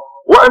suka faru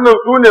wa'annan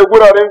su ne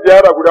guraren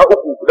ziyara guda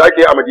uku da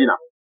ake a Madina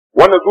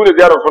wannan su ne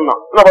ziyarar sunna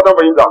ina fatan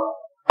fahimta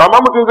amma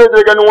mutum zai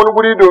je ganin wani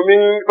guri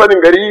domin sanin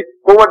gari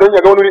ko wanda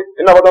ya ga wani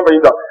ina fatan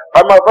fahimta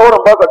amma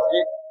sauran ba sa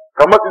ciki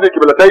kamar su zai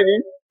kiblataini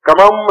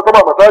kamar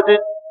saba masaji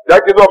da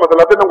ake zuwa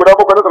masallatan nan guda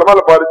bakwai na Salman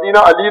al-Farisi na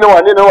Ali na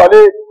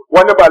wane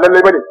wannan ba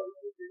lallai bane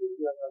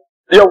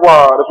yawa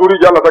rasuli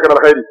ji Allah saka da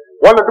alkhairi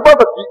wannan duk ba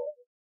sa ciki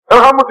dan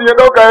har mutum ya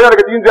dauka yana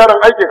daga cikin ziyaran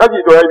aikin haji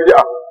to yayi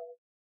bid'a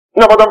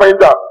ina fatan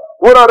fahimta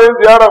wuraren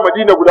ziyara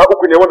Madina guda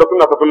uku ne wanda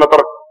sunna ta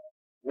sunnatar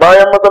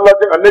bayan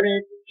masallacin Annabi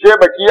sai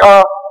Baki'a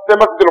sai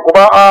Masjidul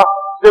Quba'a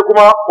sai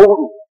kuma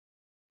Uhud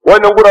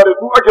wannan gurare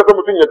su ake so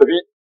mutum ya tafi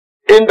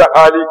inda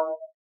hali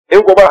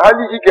in ko ba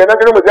hali shi kenan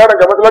ganin ziyarar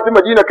ga masallacin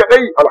Madina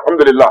kadai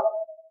alhamdulillah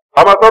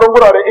amma sauran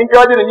gurare in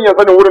ka ji da niyyar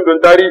sanin wurin don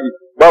tarihi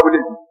babu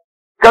laifi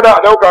kada a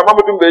dauka amma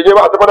mutum bai je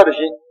ba a tabbata da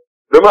shi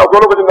domin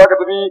akwai lokacin da aka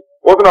tafi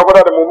wasu na fada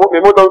da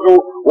mai motar su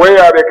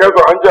waya bai kai su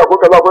an ji akwai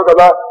kaza ko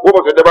ba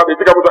su yadda ba bai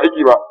cika musu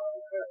aiki ba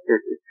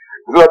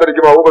zuwa da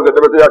rigima ko ba su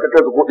yadda ba sai aka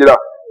kai su ko ila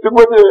duk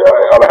wace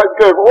alhaji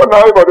kai wannan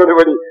ai ba dole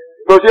bane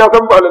to shi ya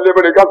san ba lalle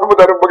bane ka san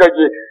mutanen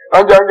bugage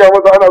an ji an ga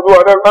masa ana zuwa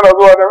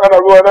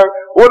nan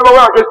wani ma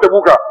ba a kai shi ta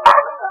buka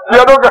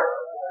ya doka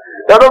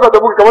ta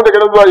buka kamar daga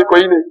nan zuwa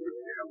Ikoyi ne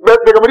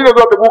daga Madina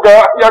zuwa ta buka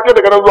ya kai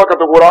daga nan zuwa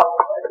Katagora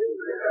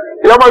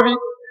ya ma fi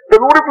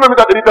daga wurin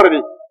kilomita 900 ne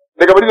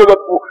daga Madina zuwa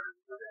Tabuka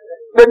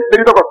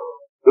 800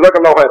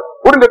 jazakallahu khair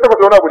wurin da takwas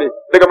wani abu ne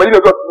daga Madina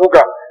zuwa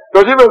Tabuka to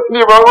shi ban sani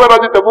ba wani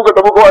rajin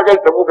Tabuka wa kai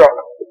Tabuka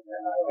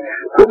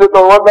sai da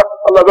wannan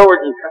Allah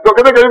zawaki to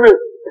kaje kai me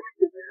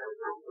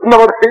ina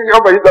ba kai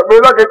an bai da me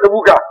za ka yi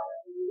Tabuka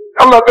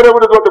Allah tsare mu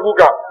da zuwa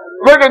Tabuka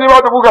me gani ba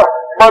Tabuka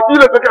ba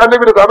tila take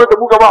annabi da sahabbai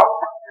Tabuka ba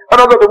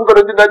ana zuwa Tabuka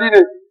don jin dadi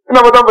ne ina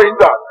ba zan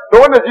fahimta to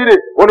wannan shine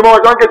wani ma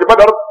wajen kai shi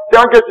Badar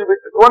sai an kai shi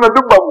wannan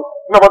duk babu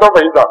ina ba zan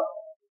fahimta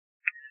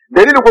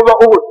dalilin ko za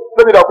Uhud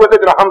saboda akwai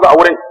sayyidina Hamza a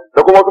wurin da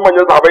kuma wasu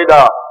manyan sahabbai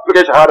da suka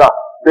yi shahada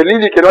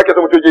dalili kenan ake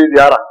so mutum je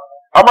ziyara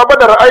amma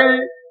Badar ai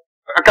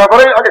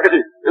kafirai aka kace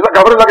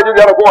kafirai zaka je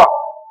ziyara kowa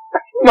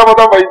ina ba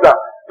zan fahimta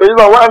to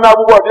yasa wa'annan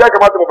abubuwa ya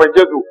kamata mu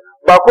fahimce su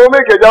ba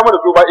komai ke ja mana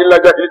su ba illa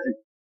jahilci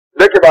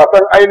da ke ba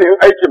san ainihin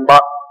aikin ba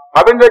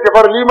abin da yake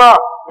farli ma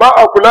ba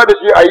a kula da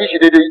shi a yi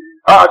shi daidai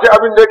a sai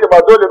abin da yake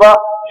ba dole ba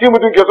shi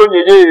mutum ke son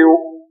ya je yayo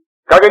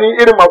ka gani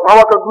irin masu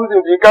hawa kan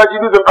dutsen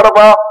jikashi dutsen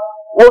arfa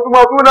wasu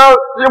ma suna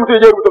sai mutum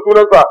ya rubuta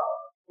sunansa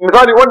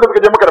misali wanda suka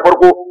je maka da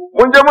farko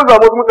mun je mun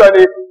samu wasu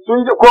mutane sun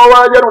je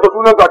kowa ya rubuta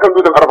sunansa kan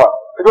dutsen arfa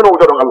sai ga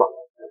wuta don Allah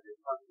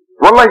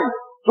wallahi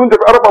sun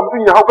tafi arfa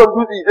mutum ya hau kan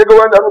dutse sai ga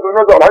wanda ya rubuta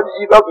sunansa Alhaji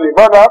Isa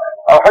Sulaimana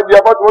Hajji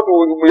ya Fatima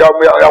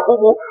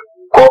Yakubu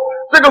ko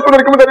sai ga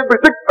sunan kuma da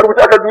birtik a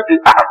rubuce akan dutse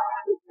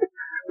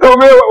to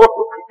me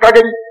ka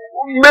gani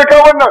me ka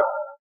wannan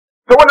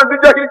to wannan duk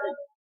jahilci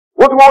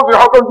wasu ma su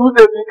hakan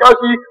dutse su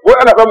kashi wai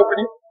ana samun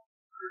kuɗi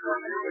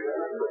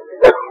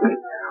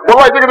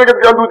wallahi sai ka daga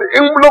cikin dutse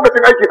in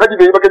lokacin aikin haji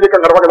bai yi ba ka je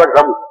kan harfa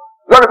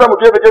za ka samu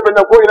gefen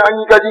nan ko ina an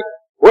yi kashi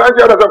wai an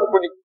ce ana samun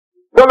kuɗi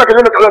don ka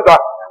je na kazanta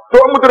to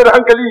in mutum da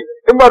hankali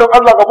in ba don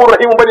Allah gafur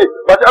rahimun bane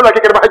ba sai Allah ke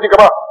karɓi haji ka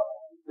ba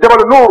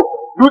jabal nur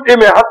dutse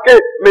mai haske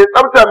mai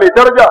tsafta mai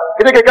daraja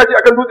kaje kai kashi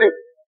akan dutse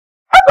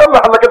Allah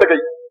halaka da kai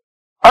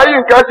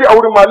ayin kashi a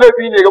wurin ma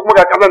laifi ne ga kuma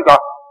ga kazanta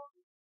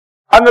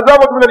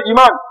annazabatu min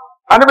al-iman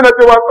annabi na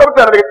cewa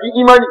tsafta daga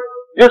cikin imani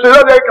yaushe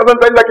za ta yi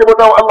kazanta inda ke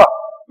bauta wa Allah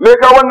me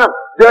ka wannan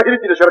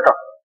jahilci da shirka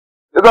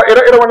yasa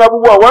ire-ire wannan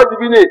abubuwa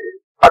wajibi ne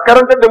a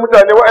karantar da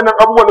mutane wa'annan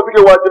abubuwan da suke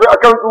wajibi a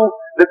kansu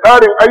da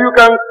tsarin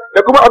ayyukan da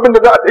kuma abin da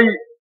za a ta yi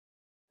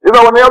yasa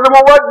wannan ya zama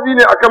wajibi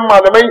ne akan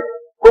malamai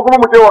ko kuma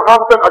mu ce wa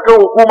hafsan akan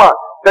hukuma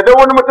da dai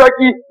wani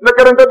mataki na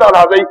karantar da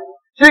alhazai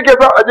shi ke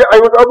sa a je a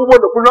yi wasu abubuwan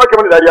da kullum ake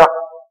mana dariya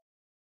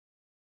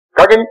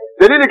ka gani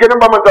dalili kenan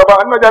ba manta ba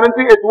annabi a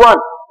 1981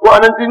 ko a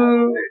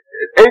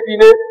 1980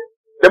 ne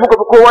da muka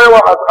fi kowa yawa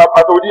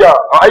a Saudiya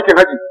a aikin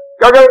haji.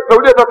 Kaga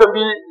Saudiya ta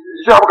tambayi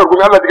shi Abubakar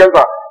Gumi Allah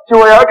jikansa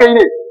cewa ya aka yi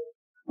ne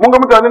mun ga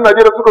mutanen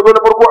Najeriya suka zo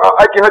na farko a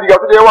aikin haji ga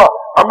su da yawa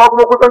amma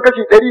kuma kusan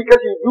kashi 100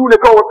 kashi 2 ne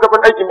kawai wasu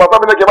kafin aikin ba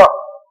sabon nake ba.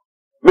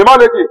 Me ma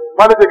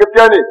nake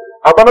gaskiya ne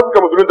a bana suka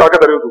musulunta aka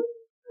dare su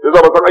yanzu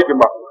ba san aikin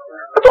ba.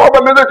 To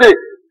abban me zai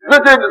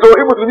ce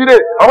zohi musulmi ne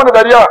a wannan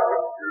dariya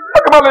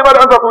haka ma lai ba da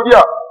an sa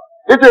Saudiya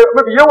yace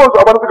mafi yawan su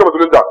a bana suka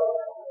musulunta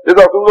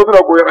yasa sun zo suna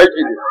koyon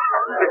aiki ne.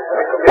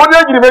 Wani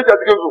ya girme shi a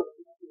cikin su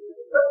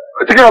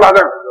a cikin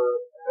al'adan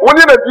wani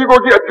yana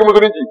jikoki a cikin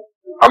musulunci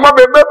amma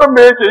bai san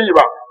me yake yi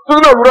ba su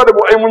suna lura da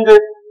mu ai mun je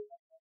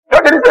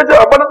kaga ni sai ce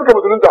a bana suka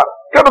musulunta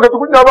kai baka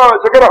tukunya ba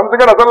shekara 50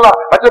 kana sallah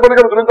a ce bana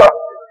ka musulunta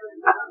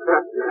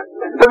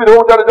saboda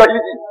wata da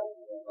jahilci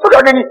suka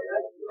gani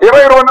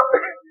ire-ire wannan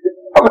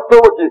Allah ta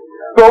wace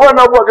to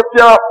wannan abuwa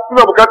gaskiya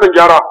suna bukatar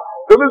gyara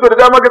domin su da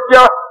dama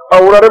gaskiya a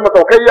wuraren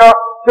masaukaiya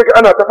sai ka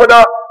ana ta fada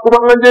kuma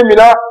an je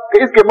Mina ka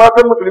iske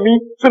matan musulmi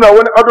suna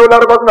wani ado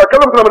laraba suna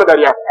kallon suna mana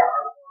dariya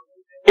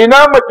ina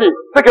mace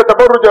suke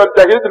tabarruja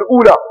jahiliyatul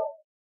ula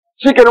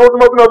shikenan wasu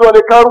ma suna zuwa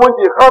ne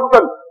karuwanci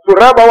khasan su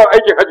rabawa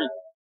aikin haji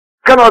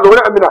kana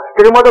zaune a Mina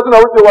kaga mata suna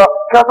wucewa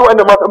ka san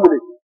wannan matan mu ne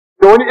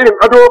da wani irin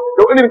ado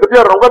da wani irin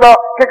tafiyar rangwada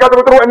kai ka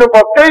tabbatar wa'annan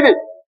fasikai ne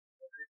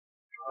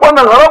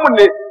wannan haramun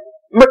ne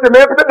mace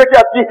mai fitar da ke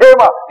a cikin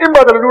hema in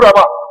ba da lura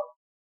ba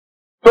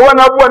to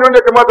wannan abubuwa ne wanda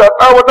ya kamata a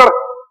tsawatar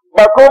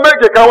ba komai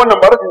ke kawo wannan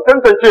ba rashin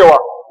tantancewa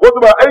wasu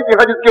ba aikin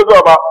haji suke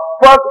zuwa ba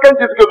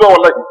fasikanci suke zuwa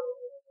wallahi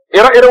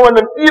ire-iren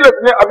wannan tilas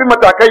ne abin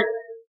matakai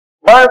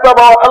bayan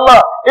sabawa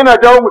Allah ina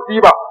jawo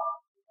musiba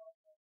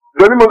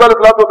domin manzo Allah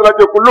sallallahu alaihi wasallam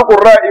ce kullukum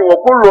ra'in wa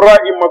kullu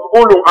ra'in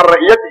mas'ulun an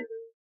ra'iyati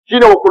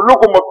shine wa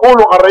kullukum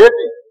mas'ulun an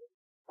ra'iyati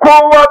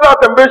kowa za a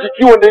tambaye shi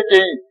kiwon da yake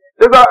yi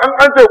sai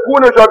an ce ku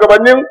ne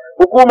shugabannin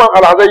hukumar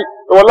alhazai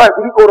to wallahi ku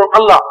ji tsoron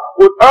Allah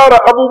ku tsara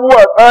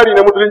abubuwa tsari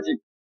na musulunci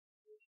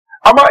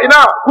amma ina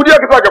ku je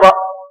ka sa gaba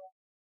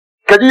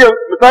kaji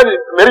misali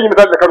mai rigi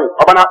misali da Kano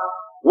a bana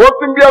wasu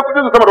sun biya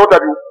kudin su sama da wata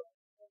biyu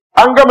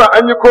an gama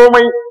an yi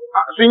komai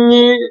sun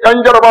yi an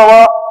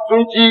jarabawa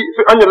sun ci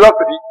an yi za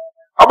su fi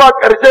amma a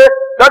ƙarshe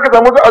za ka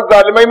samu su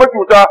azzalimai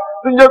matuta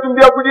sun je sun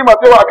biya kuɗi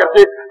masu yawa a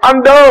ƙarshe an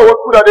dawo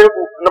wasu kudade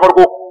na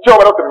farko cewa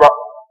ba za su fi ba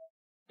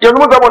yanzu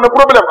mun samu wannan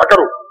problem a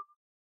Kano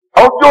a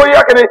wasu jihohi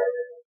haka ne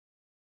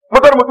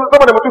mutum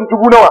sama da mutum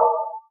 1000 nawa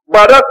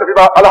ba za su fi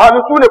ba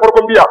alhalin su ne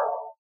farkon biya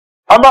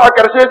amma a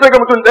ƙarshe sai ga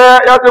mutum ɗaya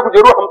ya sai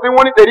kujeru 50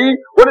 wani 100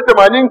 wani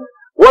 80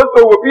 wani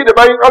tsofaffi da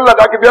bayin Allah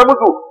da aka biya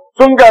musu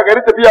sun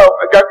gagari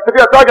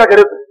tafiya ta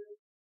gagare su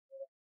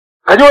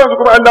kaji yanzu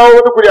kuma an dawo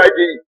wata kuri'a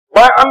ake yi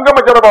bayan an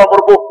gama jarabawa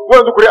farko ko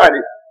yanzu kuri'a ne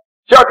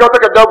shi aka kawo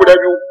takarda guda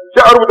biyu shi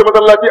a rubuta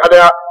masallaci a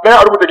daya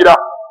a rubuta gida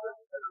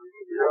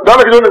za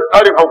ka ji wannan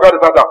tsarin hauka da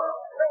sata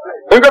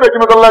in ka dauki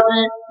masallaci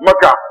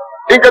Makka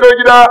in ka dauki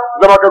gida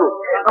zama Kano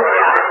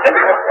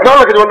za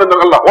ka ji wannan dan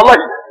Allah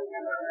wallahi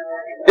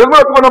yanzu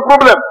na kuma nan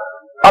problem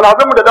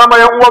alhazanmu da dama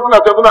yan uwa suna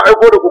can suna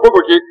aiko da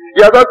koke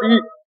ya za su yi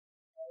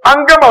an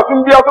gama sun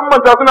biya sun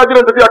manta suna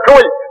jiran tafiya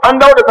kawai an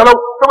dawo da talau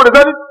saboda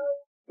zali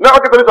na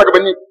aka tsare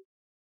shugabanni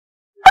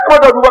aka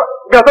ba duba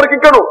ga sarkin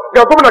Kano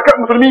ga gwamna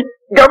musulmi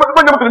ga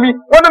manyan musulmi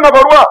wannan na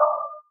faruwa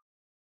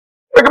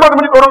bai kamata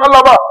mu ji tsoron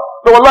Allah ba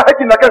to wallahi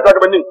hakkin na kan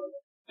shugabannin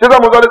sai za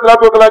mu zo alaihi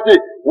salatu wasallam ce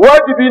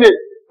wajibi ne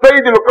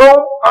sayyidul qaum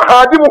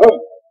ahadimuhum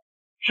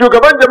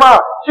shugaban jama'a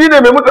shine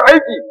mai musu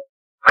aiki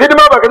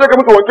hidima ba ka je ka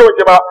musu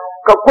wanke ba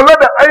ka kula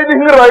da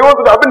ainihin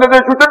rayuwarsu da abin da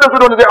zai cutar da su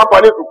da wanda zai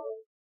amfane su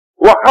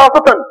wa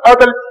khasatan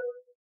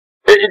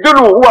adalci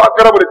idilu huwa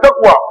aqrabu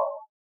littaqwa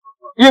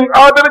yin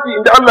adalci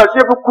inda Allah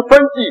shi fi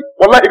kusanci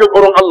wallahi ga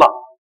tsoron Allah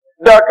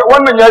da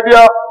wannan ya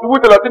biya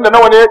 30,000 da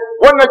nawa ne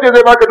wannan ce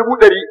zai baka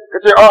 100,000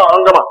 kace a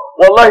an gama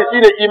wallahi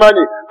shine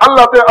imani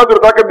Allah sai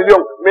azurta ka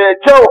miliyon mai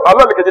kyau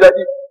Allah ka ji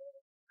dadi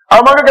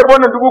amma ga garba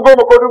wannan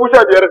 10,000 ko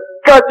 15,000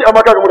 ka ci amma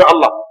ka gamu da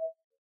Allah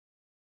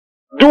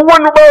duk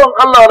wani bawan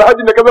Allah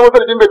alhaji da ka zama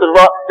sanadin bai tafi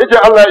ba yace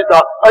Allah ya isa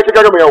ai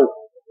ka ga mu yawo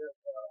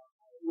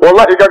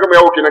wallahi ka ga mu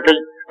yawo kenan kai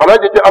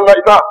alhaji ce Allah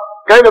isa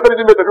kai da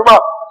sanadin bai tafi ba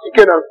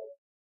shikenan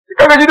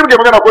kaga ji duke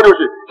magana ko da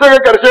yaushe sai ga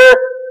karshe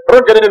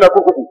ranka ne na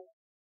kurkuku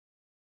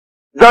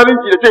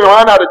zalunci da cin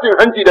amana da cin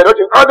hanci da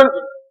rashin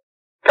adalci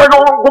kaga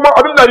kuma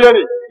abin dariya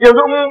ne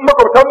yanzu in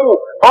makwabtan mu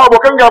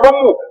abokan gaban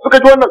mu suka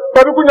ji wannan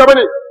ba bi kunya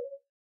bane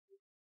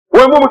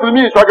wai mu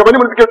musulmi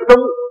shugabanni mun suke tutan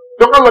mu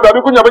don Allah da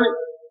bi kunya bane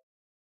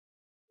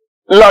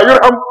la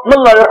yurham man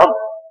la yarham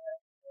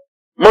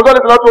manzo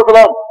sallallahu alaihi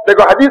wasallam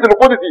daga hadithul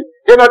qudsi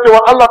yana cewa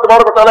Allah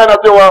tabaraka taala yana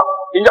cewa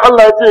in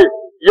Allah ya ce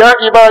ya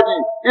ibadi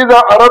idza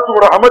aratu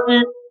rahmati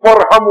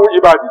farhamu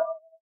ibadi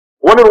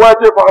wani ruwa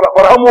ce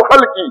farhamu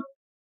khalqi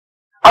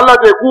Allah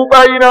ce ku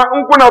bayina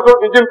in kuna so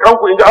in jin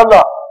kanku in ji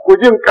Allah ku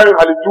jin kan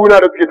halittuna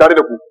da suke tare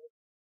da ku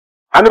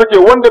an rike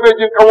wanda bai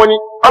jin kan wani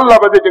Allah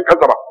ba zai jin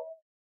kansa ba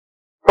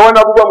ta wannan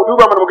abubuwa mu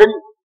duba mana gani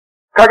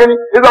ka gani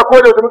idza ko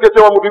da muke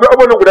cewa mu dubi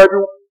abubuwan guda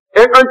biyu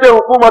in an ce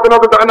hukuma tana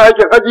so ta ana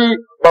aikin haji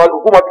ba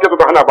hukuma suke so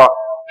ta hana ba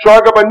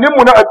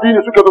shugabanninmu na addini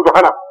suke so su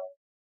hana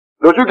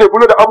da suke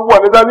kula da abubuwa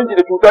na zalunci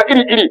da cuta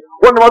iri-iri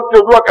wanda ma suke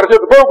zuwa ƙarshe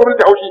su bawa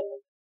gwamnati haushi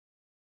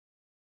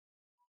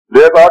da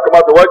yasa haka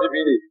mata wajibi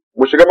ne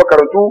mu shiga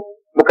makarantu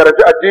mu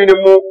karanci addinin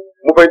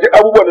mu fahimci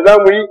abubuwan da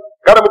zamu yi.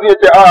 Kada mutum ya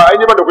ce a ai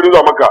ni ban da kudin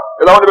zuwa Makka,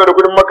 idan wani bai da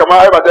kudin Makka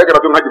ma ai ba sai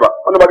karatun haji ba,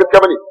 wannan ba gaskiya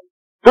bane.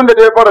 Tun da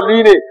dai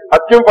farali ne a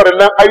cikin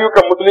farallan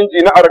ayyukan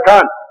musulunci na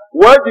arkan,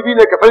 wajibi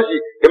ne ka san shi,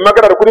 in ma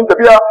kana da kudin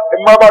tafiya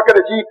in ma baka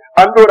da shi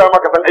an dora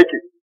maka san aiki.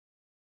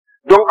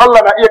 Don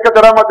Allah na iya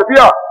kaddara ma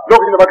tafiya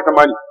lokacin da baka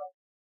tsammani.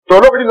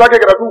 To lokacin da zaka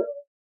yi karatu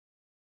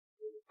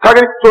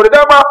kaga to da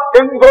dama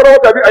in zoro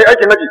wata bi ai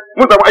aikin haji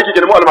mun samu aiki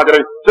kenan mu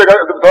almajirai sai ga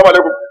assalamu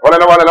alaikum wala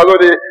na zo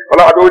dai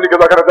wala ado ni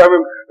kaza kana samu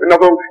ina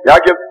so ya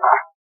ke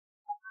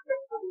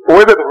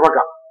wai da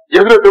maka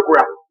yanzu da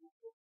koya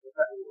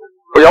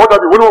ya wata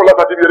bi wani wallahi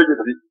sati biyar yake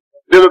tafi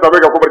zai zo tabe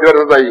ga kubar gida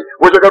da zai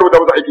wace karo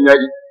da masa aikin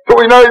yayi to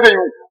ina zai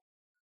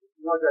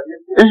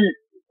yi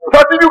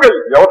sati biyu kai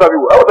ya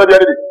wata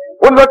biyar ne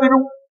wani sati biyu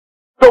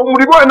to mu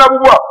rigo ina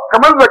abubuwa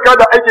kamar zakka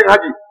da aikin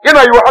haji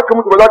yana yiwa haka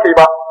mutu ba za ka yi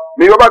ba.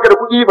 Me ba ka da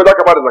kuɗi ba za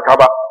ka bada zakka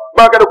ba,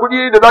 ba ka da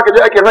kuɗi da za ka je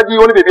aikin haji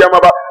wani bai biya ma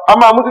ba,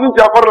 amma musulunci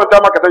ya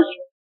farlanta maka san shi.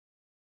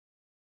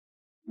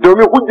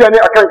 Domin hujja ne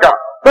a kanka,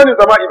 sanin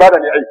zama ibada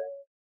ne ai.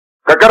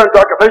 Ka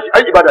karanta ka san shi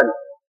ai ibada ne.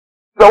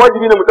 Sa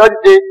wajibi ne mu tashi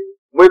tsaye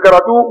mu yi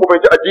karatu mu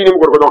fahimci addini mu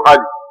gurgurdon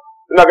hali.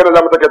 Ina ganin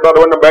za mu takaita da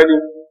wannan bayani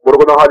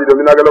gurgurdon hali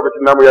domin na ga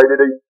lokacin namu yayi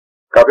daidai.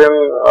 Kafin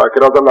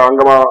kira sallah an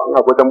gama in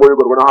akwai tambayoyi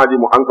gurgurdon hali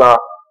mu ansa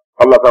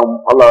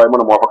Allah ya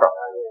mana muwafaka.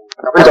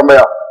 Kafin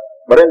tambaya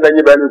bari in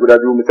yi bayani guda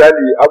biyu.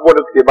 Misali abubuwan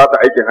da suke bata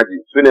aikin haji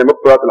sune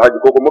mufsidatul haji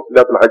ko kuma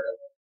mufsidatul haji.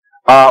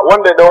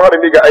 Wanda ya dawo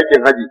harami ga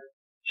aikin haji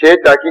shi ya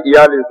taki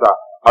iyalinsa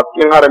a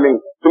cikin haramin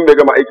tun bai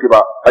gama aiki ba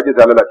haji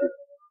ta lalace.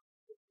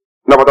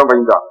 Na fatan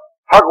fahimta.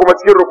 Haka kuma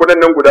cikin rukunan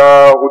nan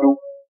guda hudu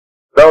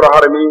daura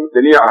harami da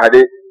niyya a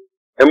hade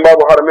in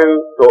babu haramin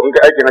to in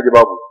kai aikin haji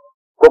babu.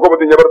 Ko kuma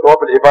mutum ya bar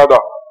tawaful ifada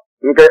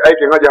in kai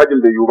aikin haji hajin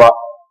bai yiwu ba.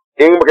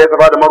 In baka yi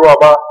safa da marwa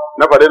ba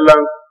na farillan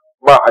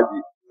ba haji.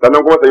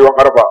 Sannan kuma tsayuwan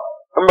arfa.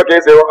 In baka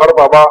yi sayon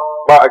arfa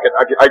ba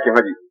aikin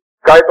haji.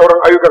 Ka yi sauran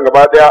ayyukan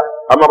gaba daya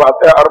amma ba a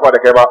tsaya arfa da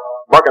kai ba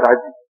baka da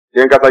haji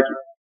sai ka saki.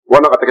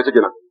 Wannan a take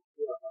kenan.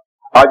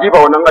 Haji ba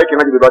wannan aikin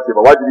haji bai bace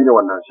ba wajibi ne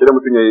wannan shi da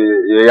mutum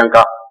ya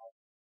yanka.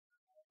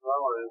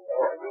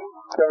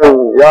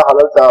 Ya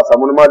halarta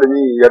samu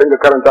malami ya ringa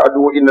karanta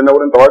addu'o'in na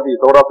wurin tawafi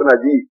saura suna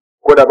ji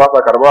ko da ba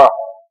sa karba.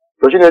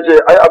 To shine yace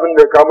ai abin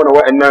da ya kawo mana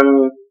wa'annan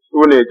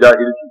sune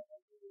jahilci.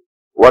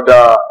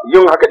 Wanda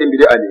yin haka din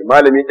bid'a ne.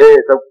 Malami ɗaya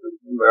ta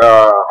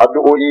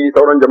addu'o'i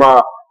sauran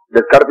jama'a da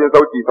karfin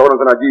sauti sauran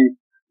suna ji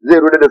zai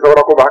rude da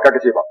saura ko ba haka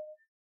kace ba.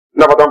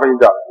 Na fatan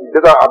fahimta.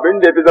 Yasa abin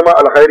da yafi zama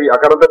alkhairi a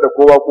karantar da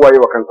kowa yi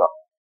wa kansa.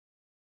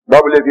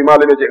 Babu laifi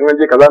malami ce in an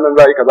je kaza nan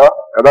za yi kaza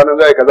nan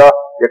za yi kaza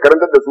ya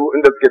karantar da su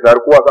inda suke tare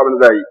kowa sabon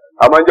za yi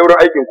amma in jaurin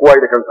aikin kowa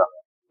yi da kansa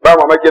ba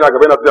mamaki yana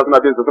gaba yana tafiya suna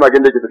bin su suna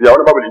ginde yake tafiya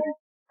wani babu laifi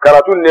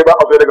karatun ne ba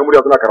a so daga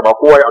murya suna karba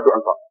kowa ya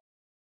addu'ansa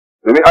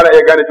domin ana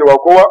iya gane cewa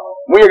kowa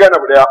mun ya gane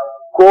abu daya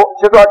ko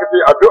shi za ka ce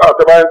addu'a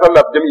ta bayan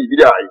sallah jami'i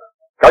bid'a ai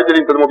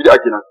kajilin ta zama bid'a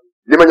kenan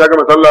liman ya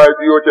gama sallah ya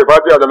biyo ce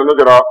fatiha da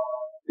nazara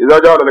idza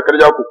ja'a lal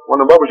karjaku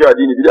wannan babu shi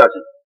addini bid'a ce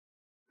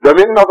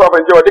domin ina so a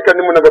fahimci cewa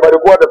dukkanin mu na gaba da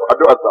kowa da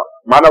addu'arsa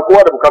ma'ana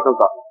kowa da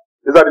bukatunsa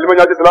idza liman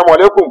ya ce assalamu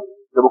alaikum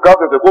da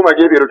bukatunsa koma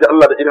gefe roki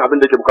Allah da irin abin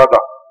da yake bukata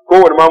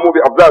kowane mamu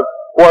bi afzal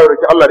kowa ya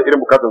roki Allah da irin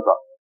bukatunsa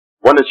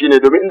wannan shine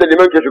domin inda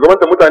liman ke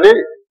shugabantar mutane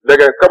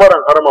daga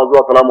kabaran harama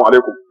zuwa assalamu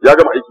alaikum ya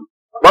gama aiki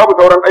babu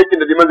sauran aikin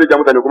da liman zai ja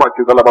mutane kuma a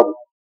cikin sallah babu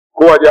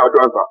kowa da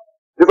addu'ansa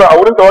yasa a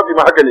wurin tawafi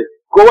ma haka ne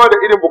kowa da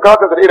irin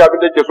bukatunsa da irin abin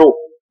da yake so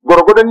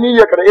gurgurdan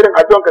niyyarka da irin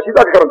addu'anka shi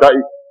zaka karanta ai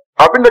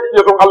abin da kake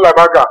son Allah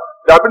baka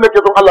da abin da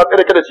kake son Allah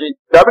tsare ka da shi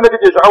da abin da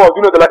kake sha'awa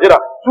duniya da lahira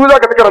su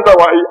zaka ta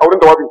karantawa ai a wurin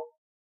tawafi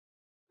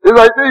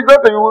sai za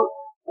ta yi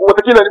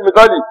watakila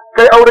misali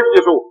kai aure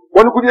kake so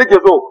wani kudi yake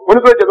so wani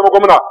so yake zama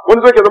gwamna wani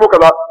so yake zama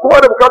kaza kowa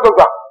da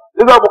bukatunsa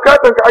yasa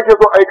bukatanka ake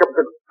so ai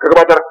ka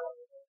gabatar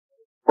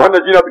wannan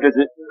shi na suke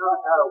ce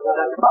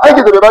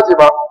aiki da bai dace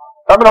ba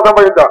amina san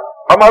fahimta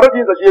amma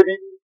rashin sa shi yafi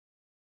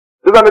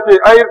yasa nace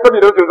ai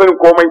saboda rashin sanin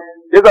komai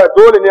yasa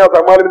dole ne ya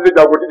samu malamin zai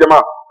jagoranci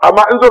jama'a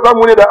amma in so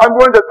samu ne da an bi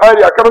wanda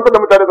tsari a karantar da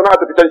mutane sana'a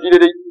ta fitan shi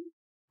daidai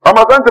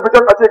amma zan tafi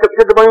can a ce ka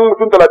cika gaban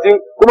mutum 30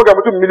 kuma ga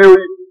mutum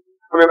miliyoyi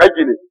kuma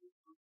aiki ne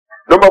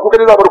don ba ku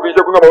kadai za bar ku yi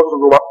kuma ba wasu sun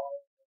zo ba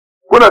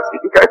kuna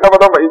cikin kai ta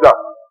fatan fahimta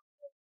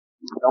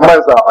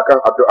tambayarsa akan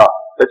addu'a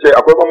tace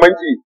akwai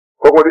bambanci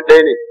ko kuma duk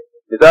ɗaya ne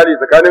misali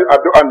tsakanin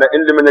addu'an da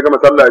ilimin ya gama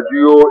sallah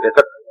jiyo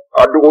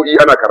addu'o'i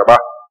ana karba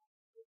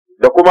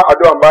da kuma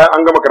addu'an bayan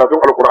an gama karatun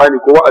alkur'ani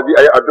ko wa'azi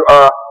ayi addu'a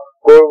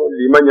ko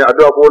liman ya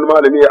addu'a ko wani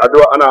malami ya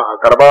addu'a ana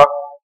karba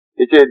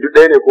yace duk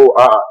ɗaya ne ko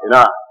a'a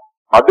ina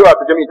addu'a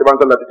ta jami'i ta ban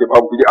sallah take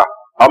babu bid'a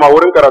amma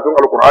wurin karatun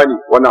alkur'ani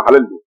wannan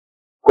halal ne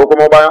ko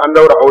kuma bayan an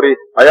daura aure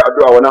ayi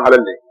addu'a wannan halal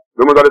ne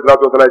domin zalika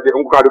sallallahu alaihi wasallam yace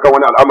in kuka haɗu kan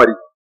wani al'amari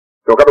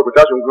to kada ku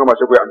tashi ku gama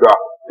shi ku yi addu'a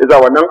idan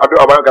wannan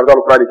addu'a bayan karatun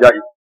alkur'ani ja'i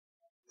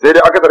sai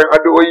dai akasarin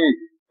addu'o'i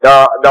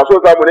da so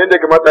samu ne da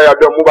kamata ya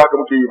addu'a mu ba haka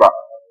muke yi ba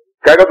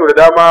kaga so da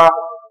dama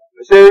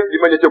sai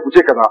liman yace ku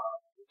ce kaza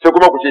sai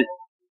kuma ku ce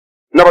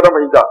na ba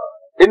fahimta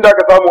inda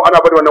ka samu ana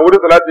bada wannan wurin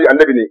salati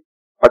annabi ne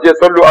a ce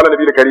sallu ala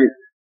nabiyil karim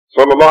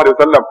sallallahu alaihi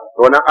wasallam to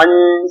wannan an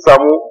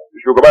samu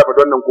shugaba ya faɗi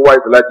wannan kowa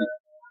ya salati.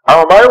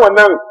 Amma bayan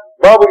wannan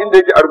babu inda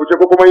yake a rubuce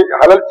ko kuma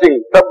halalcin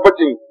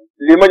tabbacin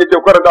liman yake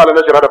karanta ala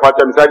nashra da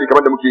fatiha misali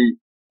kamar da muke yi,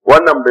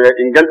 wannan bai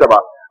inganta ba.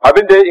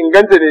 Abin da ya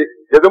inganta ne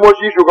ya zamo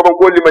shi shugaban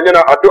ko liman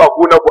yana addu'a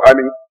ku na ku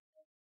amin,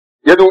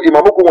 yadu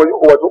imamukum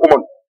wa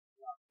tu'man,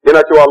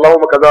 yana cewa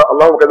Allahumma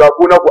kaza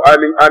ku na ku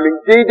amin amin,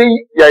 daidai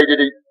yayi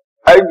daidai.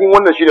 Aikin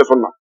wannan shine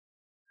sunna.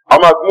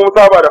 Amma mun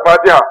saba da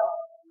fatiha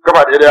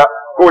kafa ɗaya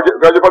ko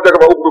gaji fatiha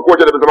kafa uku ko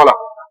da basmala,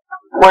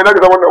 kuma ina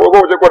ga wannan ko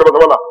wace ko da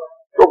basmala,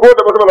 to ko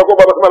da basmala ko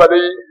ba basmala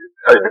dai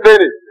dai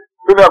ne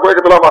tun da akwai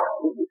kalama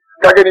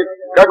ka gani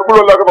kaga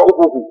kullun Allah kafa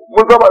uku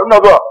mun saba ina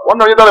zuwa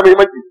wannan yana da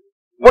muhimmanci,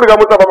 mun riga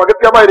mun saba ma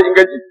gaskiya bai da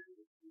inganci.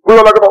 Kullun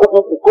Allah kafa uku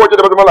ko wace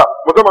da basmala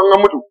musamman an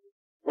mutu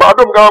ba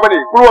adon gawa bane,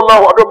 kullu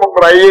wallahu adon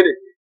rayaye ne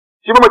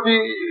shi ba mace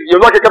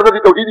yanzu ake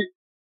karanta tauhidi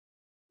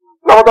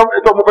na wata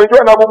ita mu fahimci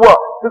wannan abubuwa.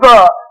 Kisa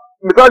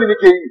misali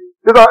nake yi,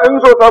 kisa in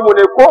so samu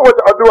ne ko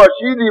wata addu'a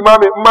shi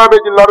limami in ma bai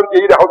jin larabci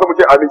yi da Hausa mu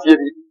ce amin shi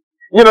ne,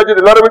 yana ji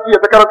da larabci ya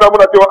ta karanta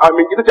muna cewa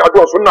amin, ita ce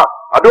addu'a sunna,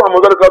 addu'a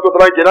manzo sallallahu alaihi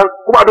wasallam kenan,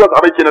 kuma addu'a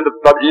sahabbai kenan da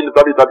tabi'in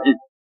da tabi'in.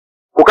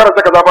 Ku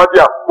karanta kaza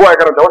fatiha ko ai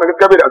karanta wannan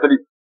gaskiya bai da asali.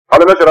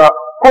 Allah nashara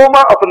ko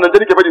ma a sunnan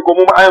nake bari ko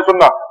mu ma ayan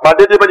sunna ba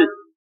daidai bane.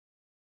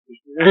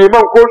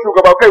 Liman ko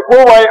shugaba kai ko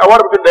waye a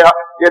wani mutum daya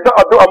ya ta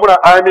addu'a muna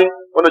amin,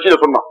 wannan shine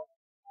sunna.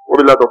 Wa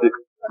billahi tawfiq.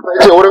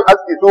 Ce wurin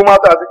aski su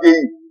mata suke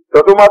yi,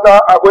 to su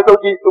mata akwai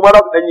sauki su ma za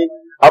su danyi,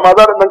 amma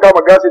za ta dan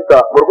kama gashin ta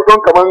gurgudun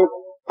kaman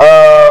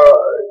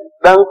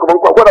dan kaman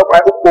ko da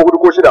kwaya uku ko hudu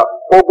ko shida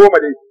ko goma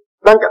ne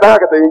dan kadan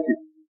haka ta yanke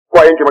ko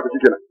a yanke mata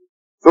shikenan.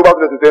 So ba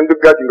su da tsayin duk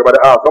gashin gaba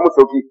da samu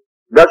sauki,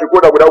 gashi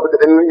ko da guda uku ta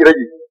dan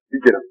rage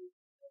shikenan.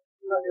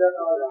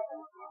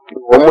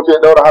 Wani mutum ya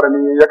daura harami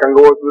yakan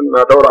ga wasu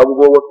na daura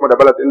abubuwa wasu kuma da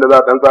balas inda za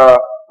a dan sa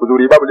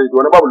kuzuri babu laifi,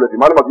 wani babu laifi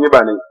malama sun yi ba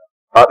ne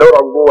a daura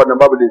abubuwa wannan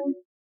babu laifi.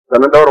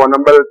 Sannan daura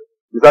wannan balas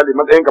misali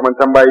matsayin kaman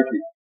tamba yake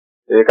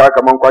ka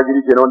kaman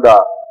kwagiri kenan wanda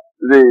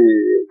zai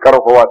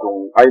karfafa wato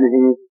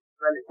ainihin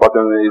wato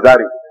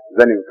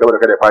zanin saboda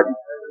kada ya fadi,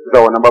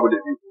 bisa wannan babu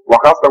laifi. Wa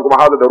khasatan kuma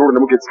hada darura da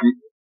muke ciki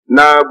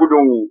na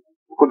gudun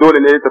ku dole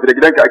ne tafi da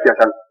gidanka ake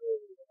can,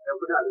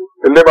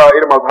 in dai ba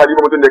irin masu hali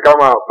ba mutum da ya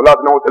kama flat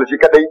na hotel shi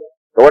kadai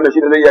da wannan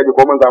shi da zai iya ji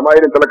komai, amma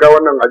irin talaka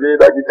wannan aje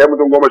daki ɗaya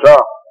mutum 10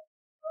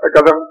 ka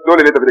san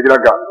dole ne tafi da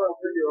gidanka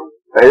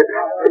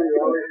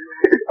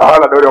a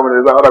hala daurewa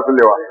mun zan ara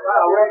kullewa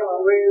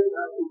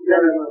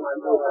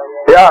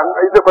ya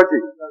ai zai kwace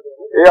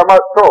amma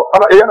to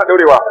yana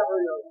daurewa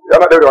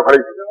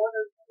farai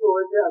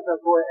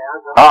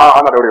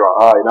ana daurewa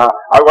ina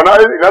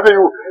ina zai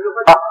yi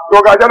to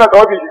ga jana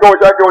tawafi shi kawai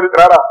shake wani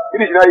tsirara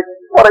iri shi nayi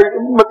kwarai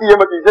in matsi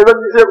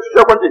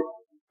sai kwance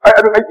ai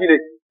abin aiki ne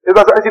sai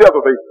za su an shirya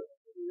sosai.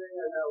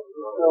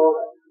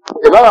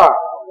 Ina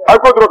ai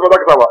ko duro ba za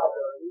ka saba,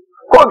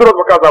 ko duro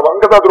ba ka saba, in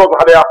ka sa duro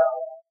hadaya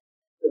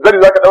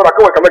zani za ka daura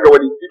kawai kamar ga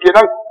wani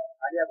shikenan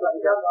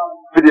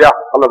fidiya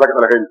Allah za ka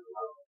tsara kai.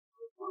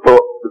 To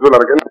bismillah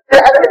rakan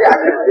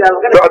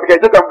to a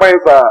takaice tambayar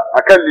sa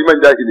akan liman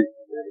jahili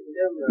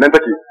nan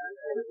take,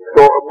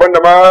 to banda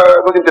ma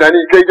rashin tunani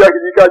kai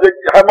jahili ka je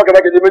har maka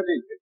zaka je minti.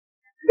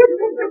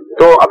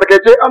 To a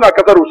takaice ana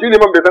kasaru shi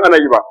liman bai san ana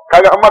yi ba,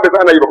 kaga amma bai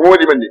san ana yi ba kuma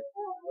liman ne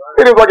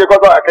irin zage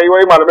kwasa akai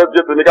wai malamai su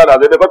je su mika da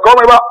zai bai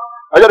komai ba.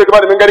 A da kuma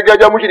malamin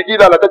gargajiya mushriki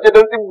lalatacce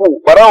dan tsibbu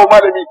barawo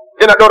malami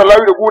yana daura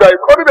lawi da guraye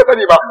komai bai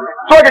sani ba,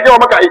 so ake kewa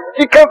maka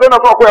shi kansa yana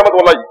so a koya masa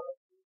wallahi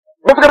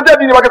ba su karanta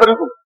addini ba ka sanin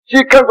su,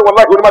 shi kansa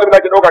wallahi wani malami da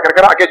ake dauka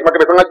karkara akai shi maka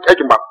bai san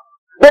aikin ba,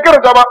 bai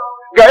karanta ba.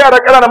 Ga yara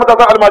ƙanana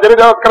matasan almajirai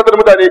da karanta da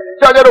mutane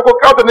shi a da ko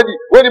kawata nadi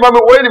wani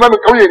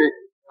limamin kauye ne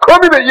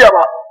komai bai iya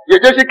ba, ya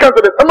je shi kansa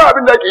bai san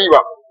abin da ake yi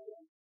ba.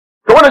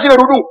 To wannan shine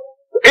rudu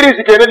irin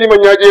shi kenan liman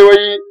ya je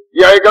wai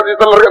yayi kasi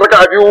sallar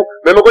raka'a biyu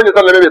maimakon ya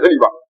sallame bai sani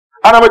ba,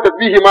 ana mai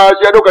tasbihi ma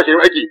shi ya dauka shi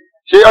ake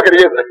shi aka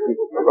rige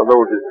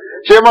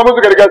shi ma musu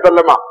garga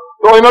sallama,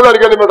 to ina za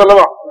riga liman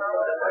sallama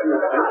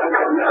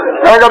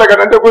kaga daga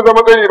nan da kun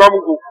zama tsayi ba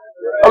muku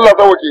Allah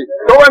sauke.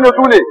 To wannan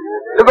su ne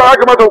idan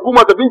aka mata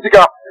hukuma ta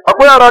bincika,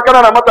 akwai yara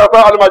kanana matasa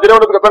almajirai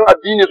wanda suka san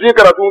addini sun yi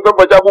karatu sun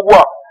san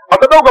abubuwa a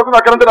ta dauka suna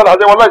karanta da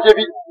alhazai wallahi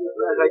shefi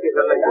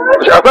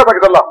shi a sa sake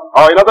sallah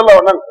ina sallah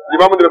wannan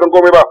limamin da bai san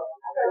komai ba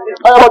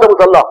ai ba da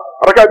musalla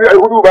raka biyu ai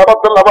hudu ba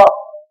sallah ba,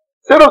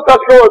 sai da su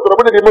tashi kawai su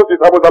rabu da liman su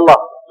samu sallah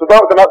su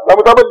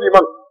samu sabon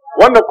liman.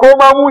 Wannan ko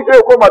ma mu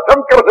sai ko ma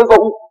tamkar sun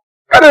sahu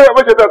kada ya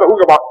mace ta sahu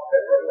gaba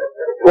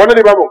wannan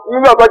limamin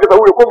in za sake sahu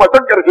ya koma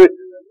can karshe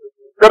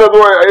kada zo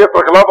ya yi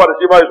farkalafa da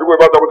shi ma ya shigo ya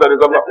ba ta mutane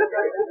sallah.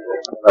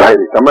 Ai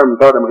tambayar mu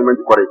da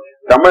muhimmanci kwarai,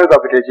 tambayar za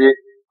su kai ce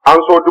an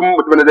so duk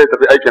mutumin da zai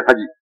tafi aikin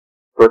haji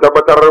to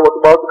tabbatar wasu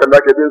ba su kan da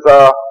ke bin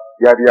sa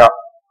ya biya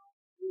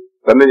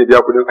sannan ya biya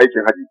kudin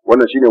aikin haji,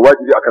 wannan shine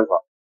wajibi a kansa.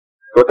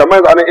 To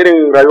tambayar anan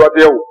irin rayuwa ta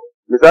yau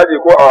misali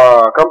ko a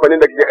kamfanin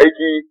da kake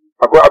aiki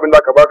akwai abin da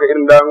aka baka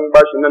irin dan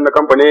bashin nan na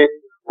kamfani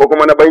ko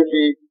kuma na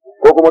banki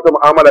ko kuma ta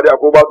mu'amala dai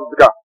akwai basu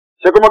suka,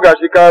 sai kuma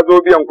gashi ka zo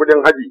biyan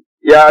kudin haji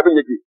ya abin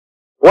yake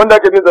wanda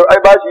ake bin ai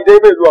bashi dai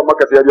bai zuwa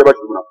maka sai ya biya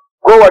bashi kuma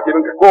kowa ke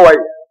binka kowa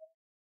yi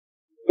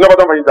ina ba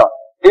zan fahimta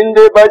in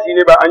dai bashi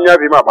ne ba an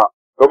yafe ma ba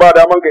to ba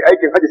daman kai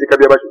aikin haji sai ka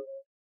biya bashi.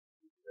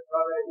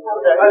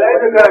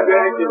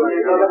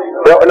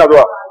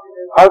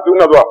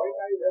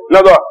 Ina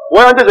zuwa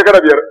wai an ce shekara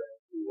 5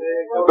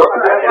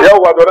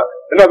 yawwa to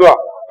ina zuwa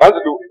an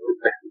su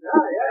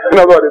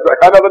ina zuwa da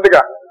kana san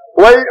duka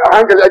wai a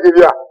hankali ake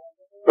biya.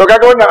 To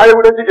kaga wannan ayi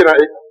hudanci kenan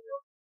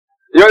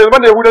yau yanzu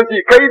banda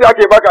yahudanci kai da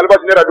ake baka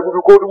albashi naira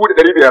 2000 ko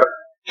 1500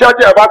 shi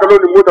ake a baka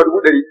lodin mota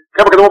 100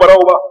 kai baka zama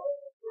barawo ba.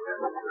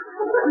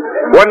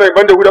 Wannan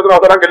banda yahuda suna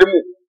san hankalin mu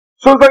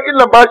sun san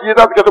illan bashi ya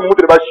za su kasan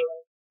mutu da bashi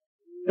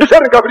duk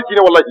sharrin kafirci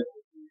ne wallahi.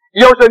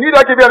 Yaushe ni da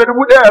ake biya na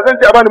 1000 zan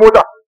ce a bani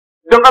mota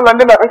don Allah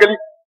nan na hankali.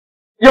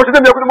 Yaushe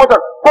zan biya kudin mota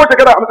ko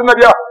shekara 50 na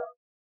biya.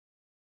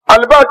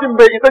 Albashin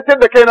bai isa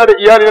da kaina da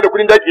iyali na da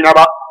kudin daki na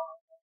ba.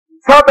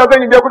 Sata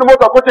zan yi biya kudin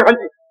mota ko cin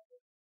hanci.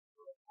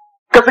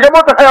 Ka shiga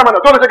motar haya mana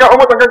dole shiga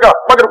motar kanka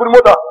baka da kudin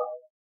mota.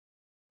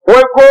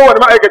 Wai kowane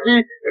ma'aikaci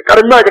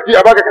karamin ma'aikaci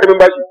a baka karamin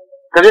bashi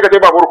ka je ka sai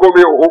babur ko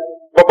mai oho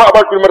babba a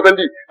bashi kudin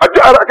marzandi a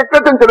ka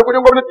tantance da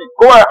kudin gwamnati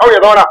kowa ya hauya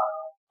zauna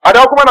a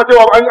da kuma na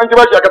cewa an ci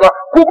bashi a kasa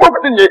ku ko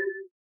kudin ne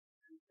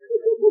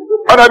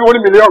ana bi wani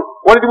miliyan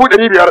wani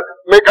 500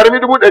 mai karami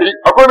 100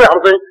 akwai mai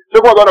 50 sai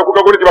kuma zauna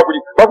kuka gwamnati ba kudi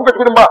ba kuka ci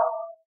kudin ba.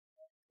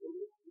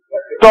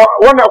 To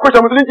wannan akwai shi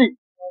musulunci.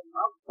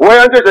 Wai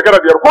an ce shekara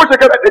 5 ko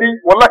shekara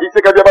 100 wallahi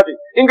sai ka biya baki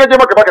in ka je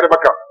maka baka da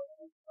makka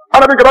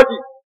ana bin ka baki.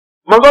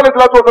 Manzo Allah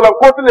sallallahu alaihi wasallam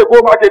ko tune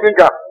goma ake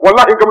binka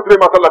wallahi in ka mutu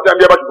mai sallah sai an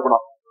biya baki tukuna.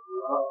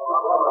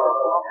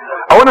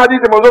 A wani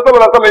hadisi manzo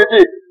sallallahu alaihi wasallam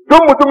yace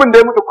duk mutumin da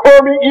ya mutu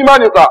komin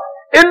imaninsa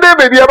in dai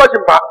bai biya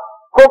bashin ba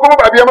ko kuma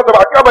ba a biya masa ba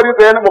a kabarin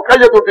sa yana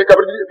muqayyadu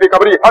fi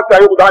kabri hatta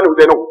yuqda anhu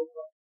dainahu.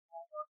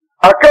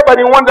 A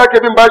kabarin wanda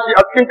ake bin bashi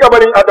a cikin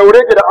kabarin a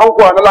daure ke da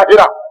ankuwa na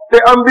lahira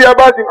sai an biya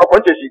bashin a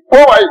kwance shi ko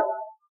waye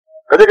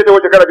ka je ka ce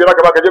wace kara biya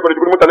ka ba ka je bari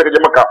gurin mutane ka je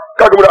makka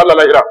ka gumu da Allah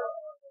lahira.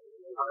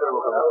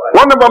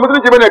 Wannan ba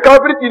musulunci bane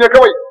kafirci ne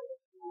kawai.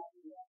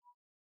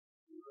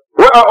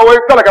 Wai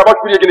talaka ba su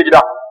kuri ya gina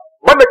gida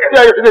banda ka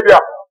iyaye su ne biya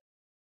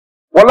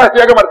wallahi sai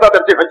ya gama da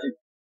satar cin hanci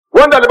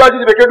wanda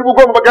albashi bai kai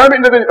 10,000 ba ga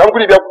inda zai samu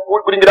kudi biya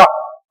kudin gida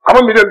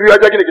amma miliyan 2 ya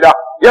ja gina gida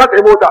ya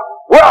sai mota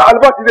wai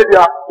albashi zai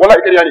biya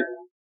wallahi ƙarya ne.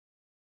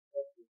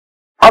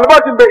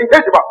 Albashin bai ishe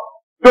shi ba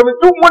domin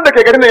duk wanda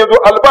ke garin nan yanzu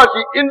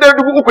albashi in dai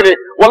 3,000 ne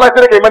wallahi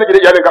sai kai mana gida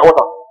iyalinka a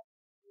wata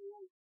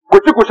ku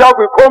ci ku sha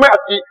ku komai a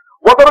ciki.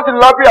 Wata rashin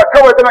lafiya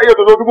kawai tana iya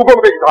zo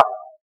 10,000 bai isa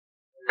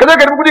ka je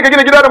ka rubuta kudi ka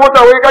gina gida da mota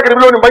wai ka karbi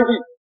lonin banki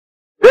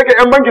sai ka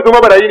yan banki su ma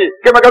barayi ne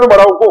kai magana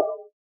barawo ko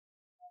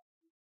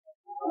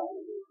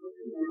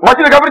ba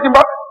shi da kafircin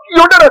ba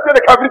yau da sai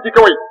da kafirci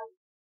kawai.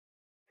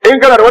 In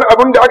kana da wani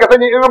abun da aka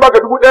sani in baka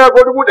 1,000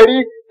 ko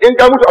 100 in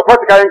ka mutu a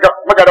fasi kayanka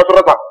magada sun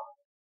rasa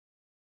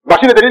ba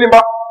shi ne dalilin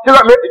ba.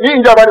 Ni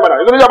in ja bani mana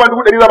yanzu ja bani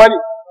 100 za bani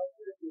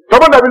to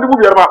ban da abin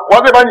 5,000 ma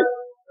wa zai bani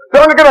sai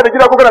wani kana da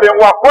gida ko kana da yan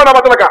uwa ko na ba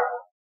talaka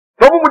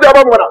to mu ja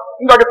babu mana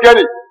in da gaskiya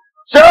ne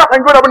sai an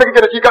gona abin da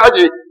kake da shi ka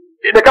aje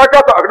da ka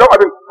kasa a dau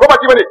abin ko ba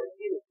shi bane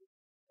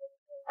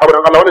abu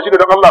dan Allah wannan shi ne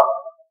dan Allah.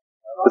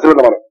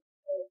 Bismillah.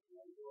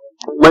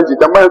 Manji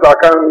tambayar sa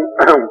kan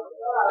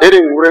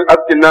irin wurin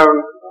askin nan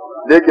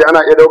da yake ana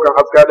iya daukan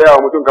aska daya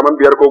wa mutum kamar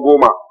 5 ko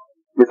 10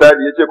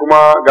 misali yace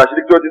kuma gashi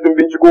likitoci sun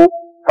binciko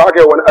ka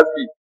kai wani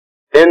aski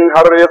in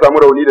har ya samu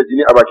rauni da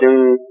jini a bakin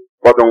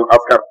waton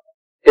askar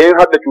in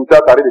har da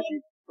cuta tare da shi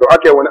to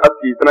ake wani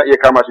aski suna iya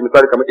kama shi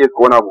misali kamar AIDS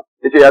ko wani abu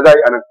yace ya zai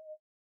anan.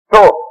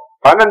 To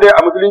anan dai a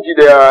musulunci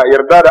da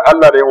yarda da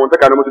Allah da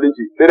yawantaka na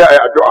musulunci sai dai ayi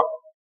addu'a.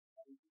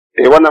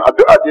 Wannan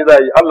addu'a ce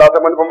zai Allah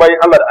ta manufan bayin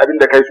Allah da abin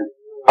da kai su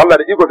Allah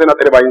da iko sai na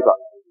tsare bayin sa.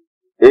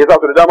 Yasa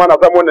su da dama na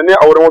samu wannan ne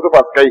a wurin wasu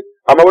fasikai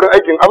amma wurin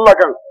aikin Allah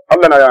kan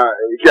Allah na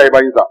kiyaye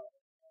bayin sa.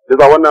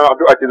 Yasa wannan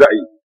addu'a ce za a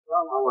yi.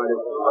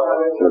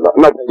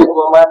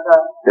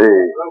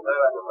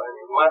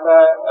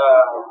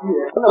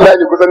 Allah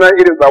ne kusan na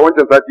irin sa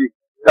wancan sati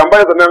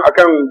tambayar sannan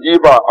akan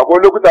jiba akwai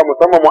lokuta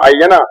musamman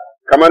muayyana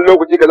kamar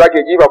lokaci ka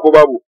zake jiba ko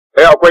babu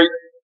akwai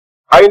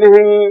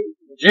ainihin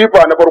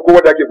jifa na farko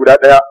wanda ake guda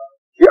daya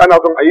shi ana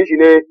son a yi shi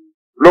ne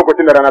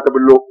lokacin da rana ta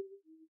bullo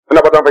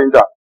ina fatan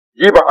fahimta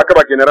jiban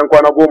akaba kenan ran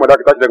kwana 10 da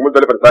ka tashi daga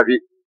muzdalifar safi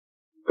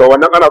to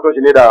wannan ana son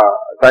shi ne da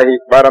sahi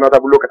ba rana ta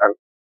bullo kaɗan.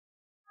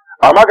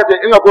 Amma ka ce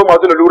in akwai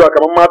masu lalura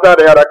kamar mata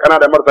da yara kana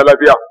da marasa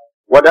lafiya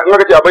wanda in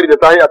aka ce a bari da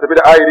sahi a tafi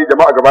da ayiri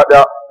jama'a gaba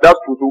daya za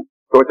su tutu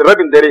to wata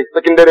rabin dare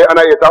cikin dare ana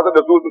iya tasar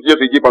da su su je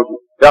su yi jifan su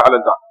ya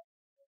halanta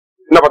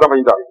ina fatan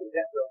fahimta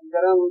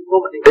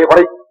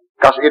kwarai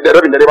ka shiga da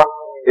rabin dare ba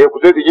ku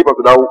sai su jifan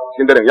su dawo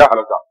cikin daren ya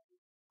halanta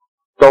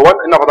to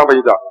wannan ina fatan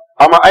fahimta.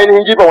 Amma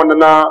ainihin jifan wannan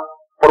na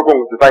farkon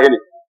da sahi ne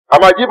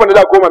amma jifan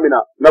da za koma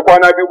mina na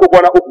kwana 2 ko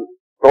kwana 3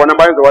 to wannan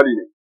bayan zawali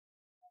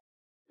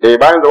ne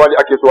bayan zawali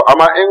ake so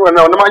amma in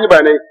wannan ma an yi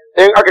bayanai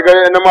in aka ga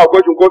nan ma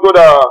akwai cunkoso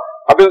da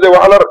abin zai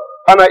wahalar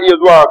ana iya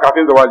zuwa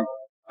kafin zawali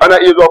ana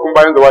iya zuwa kuma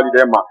bayan zawali da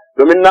yamma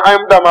domin na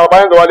ayyam da ma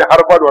bayan zawali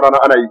har faduwa rana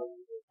ana yi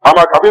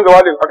amma kafin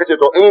zawalin aka ce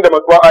to inda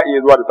matsuwa a iya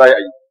zuwa da sai a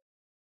yi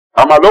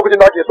amma lokacin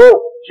da ake so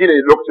shine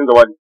lokacin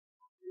zawali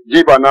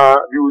jifa na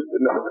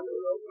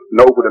 2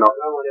 na 3 da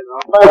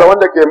na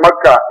wanda ke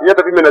makka ya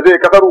tafi mina zai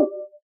kasaru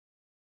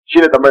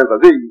shine tambayar sa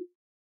zai yi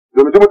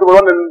domin mutum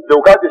wannan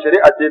dauka ce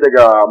shari'a ce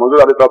daga manzo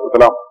alaihi salatu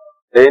wasalam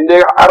in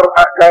dai har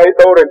ka yi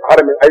daurin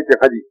haramin aikin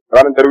haji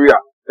ranar tarwiya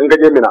in ka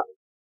je mina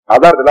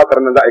azhar da lasar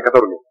nan za a yi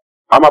kasar ne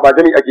amma ba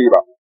jami'i ake yi ba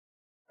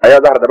ayi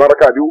azhar da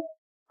baraka biyu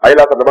ayi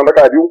lasar da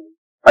baraka biyu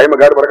ayi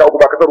magrib baraka uku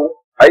ba kasaru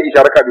ayi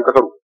isha raka biyu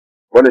kasaru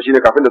wannan shine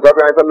kafin da safe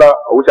ayi sallah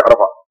a wuce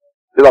arafa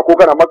sai ko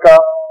kana makka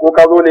ko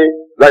ka zo ne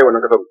za yi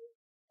wannan kasaru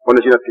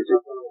wannan shine take ce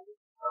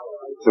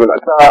bismillah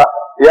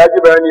ya ji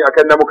bayani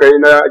akan na muka yi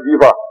na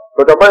jifa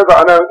to tambayar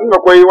sa anan in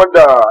akwai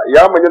wanda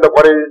ya manya da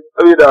kwarai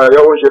saboda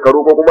yawan shekaru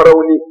ko kuma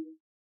rauni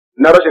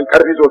na rashin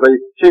karfi sosai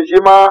shi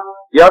ma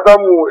ya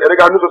samu ya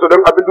riga hannu sosai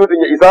don abin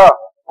dutsen ya isa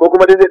ko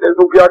kuma dai zai dan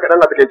sun fiya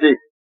kaɗan a takaice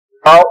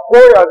a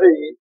koya zai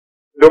yi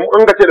don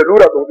in ka ce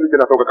lalura sun fi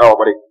na sauƙaƙawa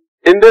kwarai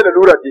in dai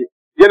lalura ce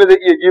yana zai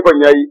iya jifan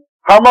yayi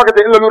har ma ka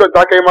ce in laluran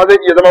ta kai ma zai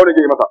iya zama wani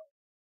ke masa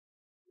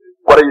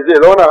kwarai zai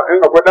zauna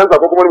in akwai ɗansa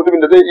ko kuma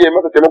mutumin da zai iya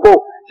masa taimako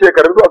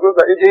shekarun zuwa sun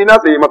sa in yi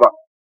nasa yi masa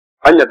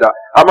an yadda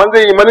amma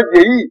zai yi manaji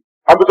ya yi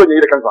an fi son ya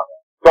yi da kansa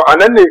to a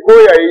nan ne ko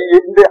ya yi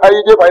in dai har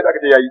yi jefa yadda aka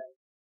ce ya yi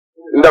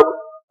inda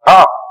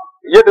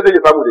yadda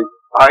zai samu dai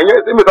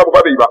in bai samu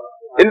ba bai yi ba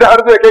inda har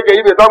zai kai ga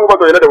yi bai samu ba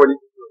to yana da wani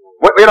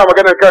yana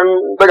magana kan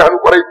daga hannu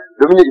kwarai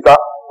domin ya isa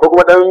ko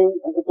kuma dan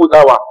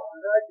kutsawa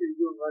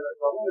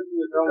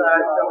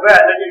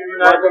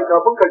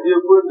kafin ka je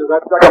gurin da za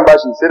ta kan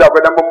bashi sai da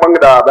akwai dan bambam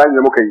da bayani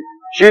da muka yi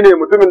shine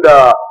mutumin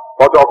da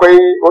wato akwai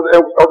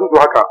wasu su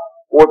haka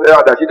wasu ɗaya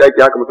adashi da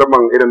ake haka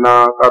musamman irin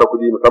na tsara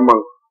kuɗi musamman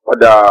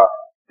wadda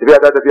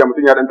tafiya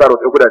mutum ya dan tara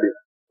wasu kudade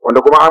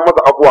wanda kuma an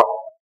masa afuwa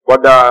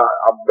wadda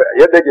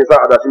yadda yake sa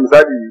adashi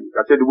misali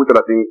a ce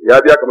 30,000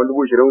 ya biya kamar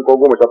 20,000 ko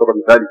 18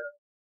 misali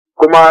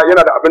kuma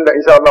yana da abin da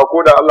insha Allah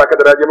ko da Allah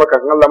kada rage maka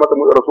kan Allah masa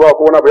rasuwa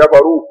ko wani abu ya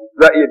faru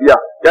za a iya biya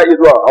ya iya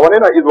zuwa a wani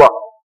yana iya zuwa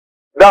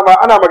dama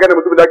ana magana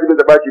mutum da ake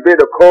da bashi bai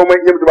da komai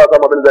in mutum ba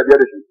samu abin da biya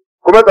da shi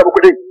kuma ya samu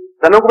kuɗi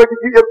sannan kuma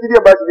kiki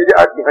bashi ya je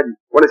a cikin haji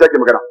wanda shi ake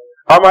magana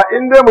amma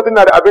in dai mutum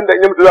na da abin da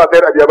in ya mutu za a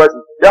sayar a biya bashi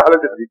ya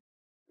halarta shi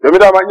domin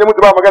dama in ya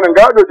mutu ba maganan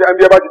gado sai an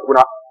biya bashi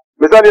tukuna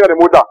misali yana da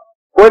mota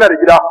ko yana da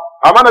gida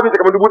amma na bi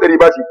kamar 100,000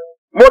 bashi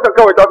motar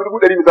kawai ta fi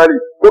 100,000 misali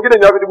ko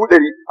gidan ya fi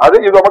 100,000 a zai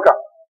iya zuwa maka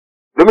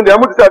domin da ya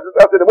mutu sai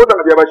da motar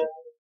a biya bashi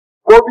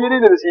ko fili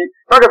ne da shi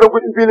kaga san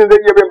kuɗin filin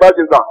zai iya biyan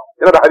bashin sa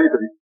yana da hali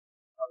tafi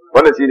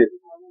wannan shine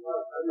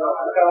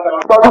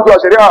ba su a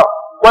shari'a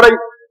kwarai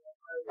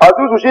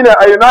asusu shine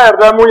ayi na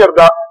yarda mun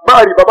yarda ba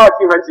a riba ba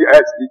cin hanci a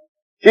ciki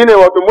shine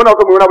wato muna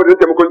so mu yana da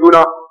taimakon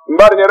juna mu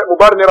bar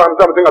ne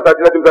 50 mutum a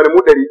sati na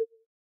mu 100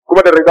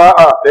 kuma da riga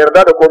da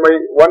yarda da komai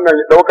wannan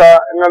ya dauka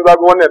in an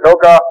zago wannan ya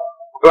dauka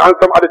an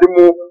san adadin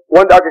mu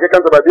wanda aka kai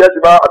kansa ba biya shi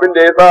ba abin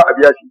da ya sa a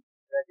biya shi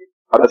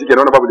hada shi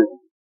kenan babu ne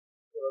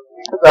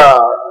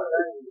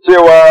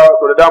cewa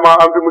to da dama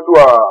an fi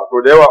mutuwa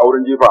to da yawa a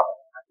wurin jifa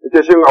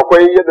yace shin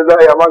akwai yadda za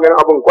a yi maganin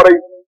abin kwarai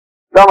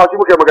dama shi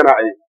muka yi magana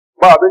a yi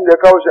ba abin da ya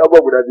kawo shi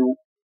abubuwa guda biyu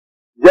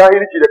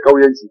jahilci da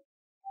kauyanci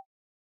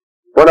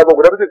wani abu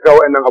guda biyu kawo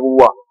wa'annan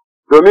abubuwa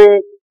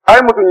domin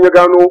ai mutum ya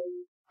gano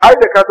ai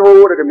da ka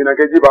taho daga Mina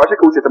kai jifa shi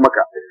ka wuce ta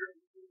Makka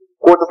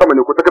ko ta sama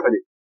ne ko ta kasa ne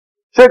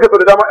sai ka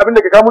da dama abin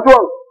da ka kawo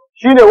mutuwan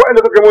shine wa'anda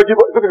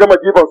suka gama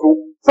jifan su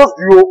sai su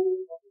biyo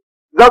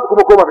za su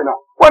kuma koma Mina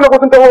wannan ko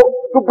sun taho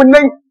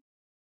dubbunai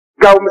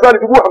ga misali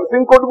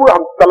 50,000 ko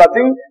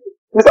 30,000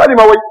 misali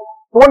ma wai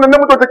wannan na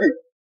mutuwa take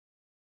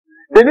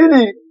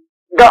dalili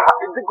ga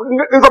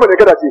in sama da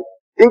kada ce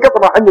in ka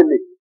sama hanyar ne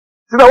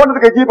suna wanda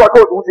suka jifa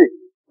kawai su wuce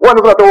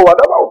wanda suna tawowa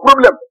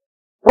da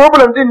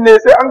problem din ne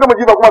sai an gama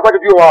jifa kuma saka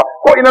jiwa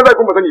ko ina zai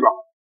kuma sani ba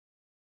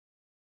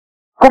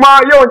kuma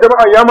yawan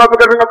jama'a ya ma fi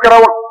karfin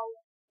askarawan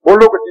wani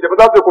lokaci da ba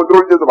za su yi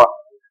control din su ba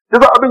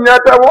yasa abin ya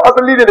tawo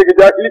asali ne daga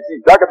jahilci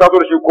da aka taso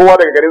da shi kowa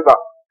daga garin sa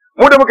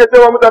mu da muke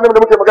cewa mutane da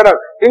muke magana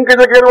in ka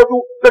je garin wasu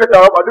daga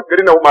tawa ba duk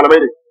garin na malamai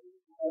ne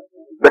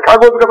da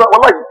kago suka sa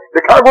wallahi da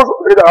kago su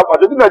da a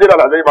duk Najeriya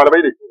al'adai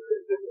malamai ne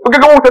kuka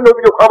ga mutan da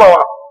suke kwabawa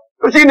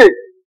to shine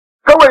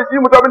kawai shi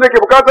mutum da yake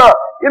bukata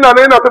ina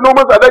ne yana ta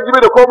noman sa daji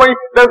bai da komai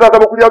dan sa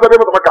zama kudi ya zabe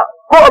masa Makka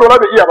ko alwala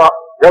bai iya ba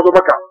ya zo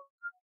Makka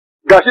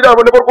gashi da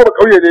abin da farko ba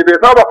kauye ne bai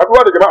saba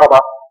haduwa da jama'a ba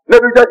na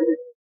biyu jahili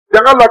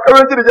dan Allah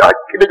kauyanci da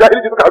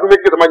jahilci suka hadu ne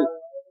ke zamani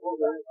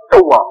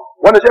yawa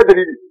wannan shi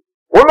dalili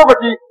wani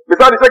lokaci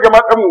misali sai ga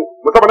matan mu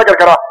musamman na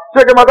karkara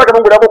sai ga mata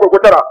kaman guda 7 ko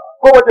 9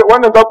 ko wace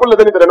wannan ta kulla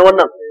zani da na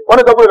wannan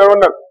ta kulla da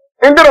wannan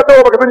in dira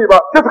tawo baka sani ba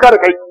sai su kare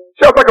kai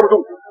shi ya saka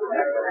mutum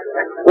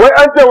wai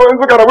an ce in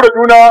suka rabu da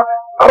juna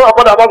har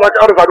abada ba za ka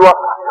ƙara saduwa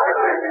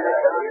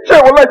sai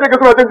wallahi sai ga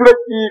suna jin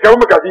turaki kaman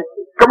makafi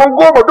kaman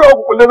 10 duk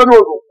ku kulle zani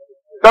wasu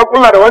ta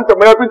kulla da wancan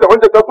mayafinta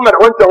wancan ta kulla da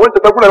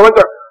wancan ta kulla da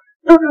wancan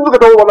duk suka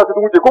tawo wallahi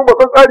sun wuce kuma ba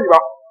san tsari ba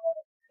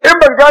in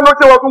ban gano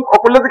cewa sun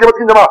kulle suke ba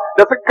cikin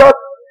jama'a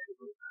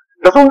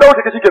da sun dawo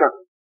shi kenan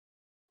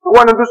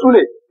wannan duk su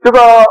ne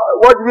kiza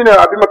wajibi ne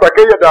abin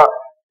matakai da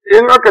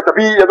in aka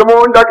tafi ya zama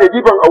wanda aka yi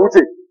jifan a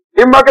wuce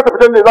in ma ka tafi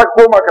can ne za ka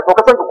koma ka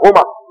sauka san ka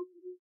koma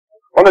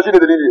wannan shi ne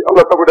dalili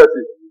Allah ta guda ce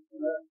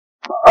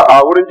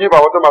a wurin jifa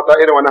wata mata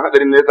irin wannan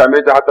hadarin ne ya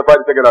same ta har ta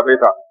fadi ta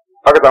galabaita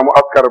aka samu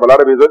askar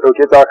balarabe zai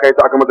dauke ta kai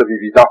ta aka mata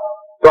fifita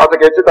to a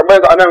takaice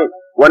tambayar anan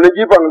wannan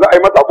jifan za a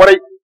yi mata kwarai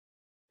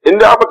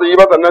inda an bata yi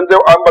ba sannan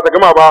an bata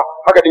gama ba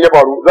haka din ya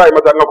faru za a yi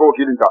mata an ko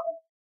wakilinta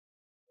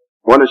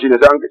wannan shine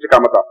sai an cika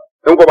mata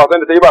in ko ba san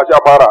da ta yi ba shi a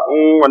fara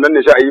in wannan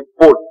ne shi a yi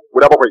poll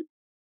guda 7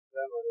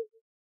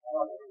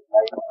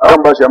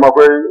 an bashi amma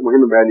akwai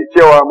muhimmin bayani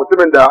cewa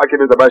mutumin da ake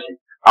bin da bashi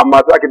amma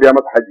sai ake biya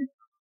masa haji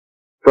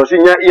to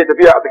shin ya iya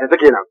tafiya a take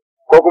kenan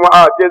ko kuma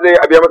a ce zai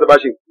a biya masa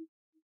bashin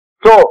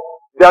to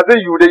da zai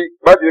yi dai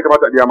bashi ne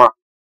kamata a biya ma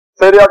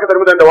sai dai aka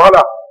tarbi da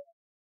wahala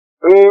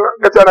in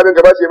ka ce ana bin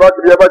ka bashi ba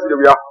ka biya bashi da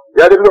wuya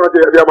ya dai zuwa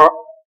ya biya ma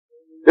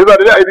yanzu da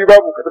dai ai bi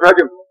babu ka tafi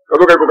hajin ka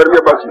zo kai kokarin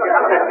biyan bashi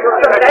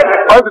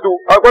an su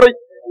a kwarai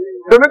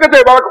domin ka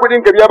ce ba ka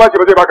kudin ka biya bashi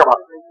ba zai baka ba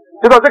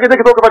kisa sai ka je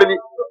ka zo ka fara ni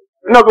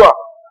ina zuwa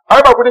ai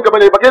ba kudin ka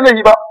bane ba kai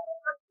laifi ba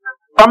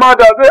amma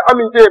da zai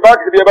amince ba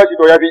ka biya bashi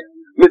to yafi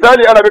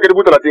misali ana baka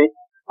 30,000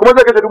 kuma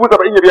zai kace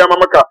 70,000 ya biya ma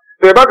makka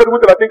to ya baka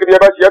 30,000 ka biya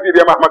bashi yafi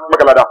biya ma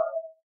maka lada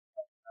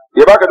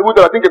ya baka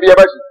 30,000 ka biya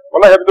bashi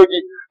wallahi yafi sauki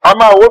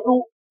amma wasu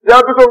ya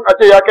fi son a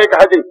ce ya kai ka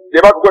hajin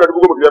ya baka kudin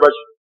 10,000 ka biya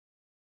bashi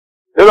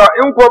yanzu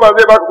in ko ba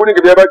zai baka kudin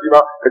ka biya bashi ba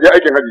ka je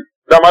aikin haji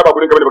dama ba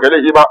kudin ka bane ba kai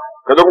laifi ba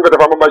ka zo kun ka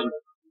tafa man bashi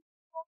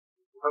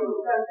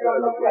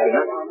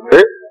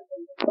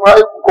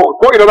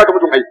ko ina zaka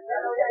mutum ai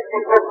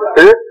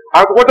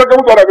a ko ta ga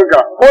mutu ana binka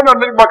ko nan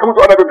ne ba ka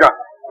mutu ana binka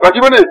ba shi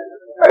bane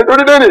ai to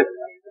dai ne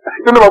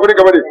tunda ba kudin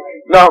ka bane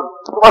na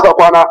kuma sa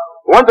kwana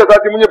wanda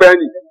sati mun yi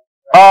bayani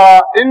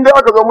inda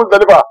aka zo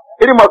Muzdalifa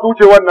irin masu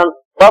wuce wannan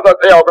ba sa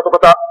tsayawa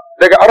kwata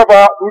daga Arfa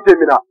wuce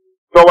Mina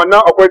to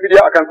wannan akwai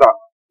fidiya akan sa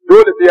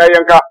dole sai ya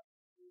yanka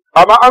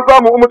amma an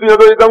samu mutum ya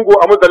zo ya zango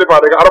a Muzdalifa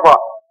daga Arfa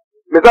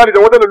misali da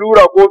wata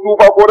lalura ko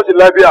tsufa ko rashin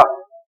lafiya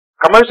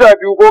kamar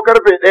 12 ko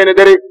karfe 1 na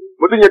dare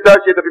mutum ya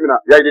tashi ya tafi Mina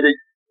ya yi daidai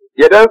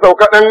ya dan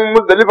sauka dan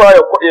Muzdalifa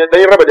ya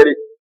dan raba dare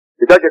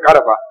ya tashi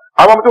karafa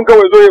amma mutum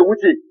kawai zo ya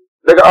wuce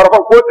daga Arfa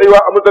ko tsayuwa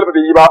a Muzdalifa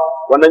bai yi ba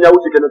wannan ya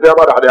wuce kenan sai ya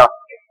bada hadaya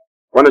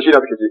wannan shine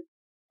suke ce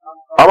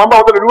amma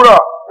ba wata lura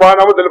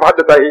kwana Muzdalifa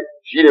hadda tahi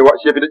shine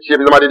shi fi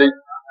zama daidai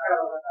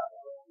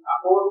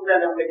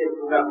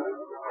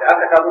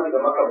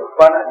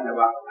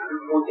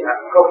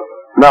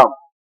na'am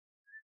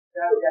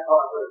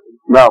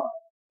na'am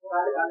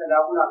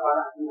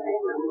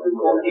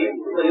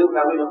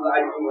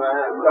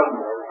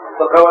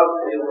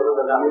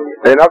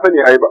na sani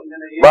ai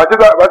ba ci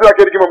za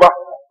ka yi rikimin ba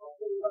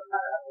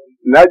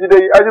na ji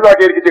dai ai za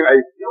ka yi rikicin ai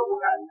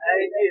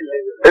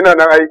ina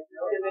nan ai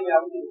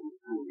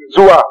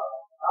zuwa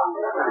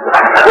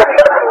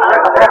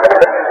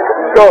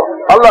to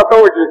Allah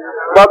sauke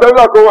ba dan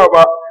za koma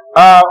ba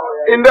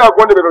inda akwai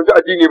wanda bai fahimci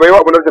addini ba yau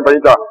abu na rashin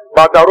fahimta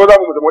ba taro za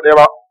mu zama ɗaya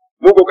ba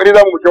mu kokari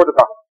za mu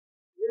kyautata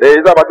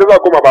za ba ta za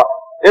koma ba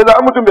za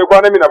an mutum bai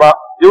kwana Mina ba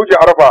ya wuce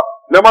Arfa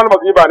na malama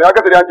sun yi ba ne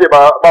aka tare an ce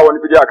ba wani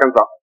fidiya a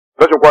kansa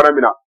rashin kwana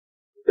Mina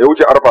ya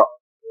wuce Arfa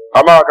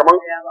amma kaman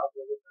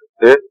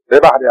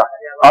ba hadiya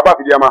ba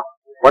fidiya ma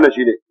wannan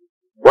shine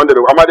wanda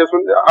amma dai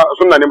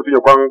sunna ne mutum ya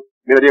kwan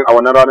Mina din a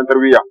wannan ranar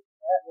tarwiya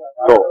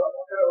to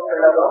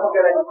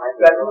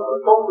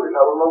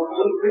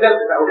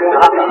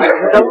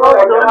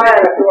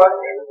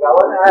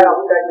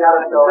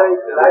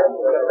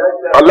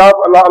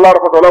Allah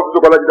rafa wala ku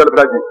bala jidal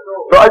firaji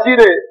to aji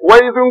ne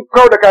wai sun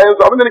kawo da kayan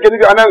su abinda nake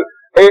nufi anan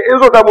in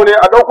so samu ne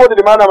a dauko da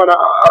limana mana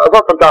a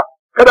sassanta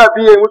kada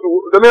fiye musu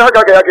domin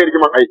haka ya kai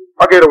rigiman ai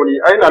aka yi rauni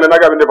ai ina na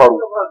ga abin da faru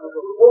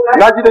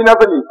na ji dai na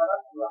sani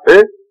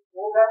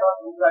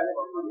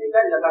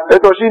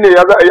to shine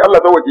ya za a yi Allah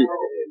tawaki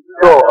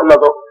to Allah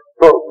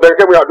to daga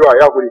kai mu addu'a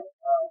ya kuri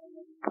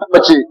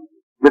mace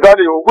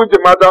misali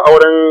hukuncin mata a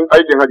wurin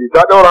aikin haji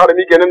ta daura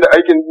harami kenan da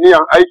aikin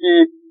niyan aiki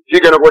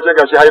shi kenan ko ce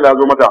gashi haila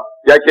zo mata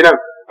ya kenan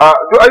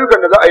duk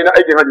ayyukan da za a yi na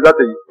aikin haji za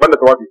ta yi banda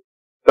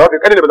tawafi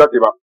kane da ba za ta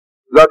yi ba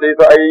za ta yi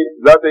sa'i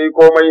za ta yi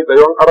komai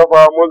tsayon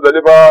Arafa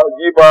Muzdalifa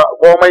jifa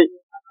komai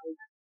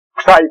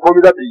sa'i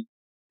komai za ta yi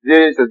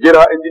zai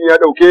sajjira injini ya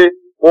dauke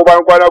ko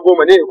bayan kwana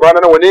 10 ne kwana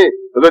nawa ne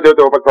da zai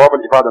ta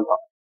tawafin ifadan ta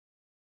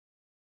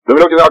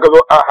domin lokacin aka zo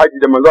a haji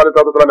da manzo Allah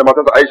sallallahu alaihi wasallam da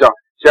matarsa Aisha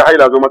sai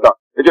haila zo mata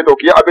yace to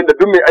kiyi abin da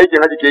duk mai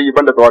aikin haji ke yi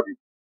banda tawafi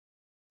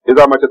sai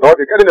za mace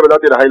tawafi kadai ne ba za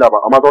ta yi da haila ba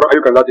amma sauran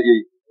ayyukan za ta iya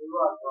yi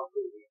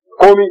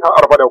komai har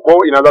Arafa da ko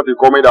ina za ta yi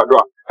komai da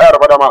addu'a ai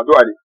Arafa da ma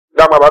addu'a ne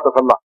dama ba ta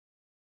sallah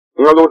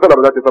in an zo sallah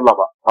ba za ta yi sallah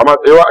ba amma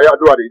tsayawa ayi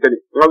addu'a da ita ne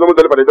in an zo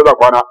Muzdalifa da ita za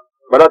kwana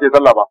ba za ta yi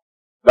sallah ba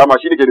dama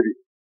shi ne ke nufi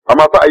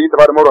amma sa ayi ta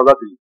ba da marwa za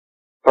ta yi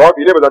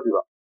tawafi ne ba za ta yi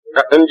ba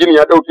dan jini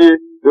ya dauke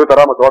sai ta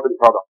rama tawafin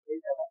ifada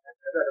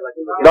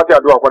za ta yi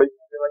addu'a kwarai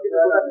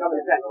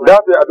za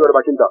ta yi addu'a da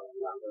bakinta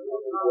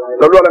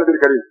sallu ala nabi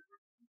karim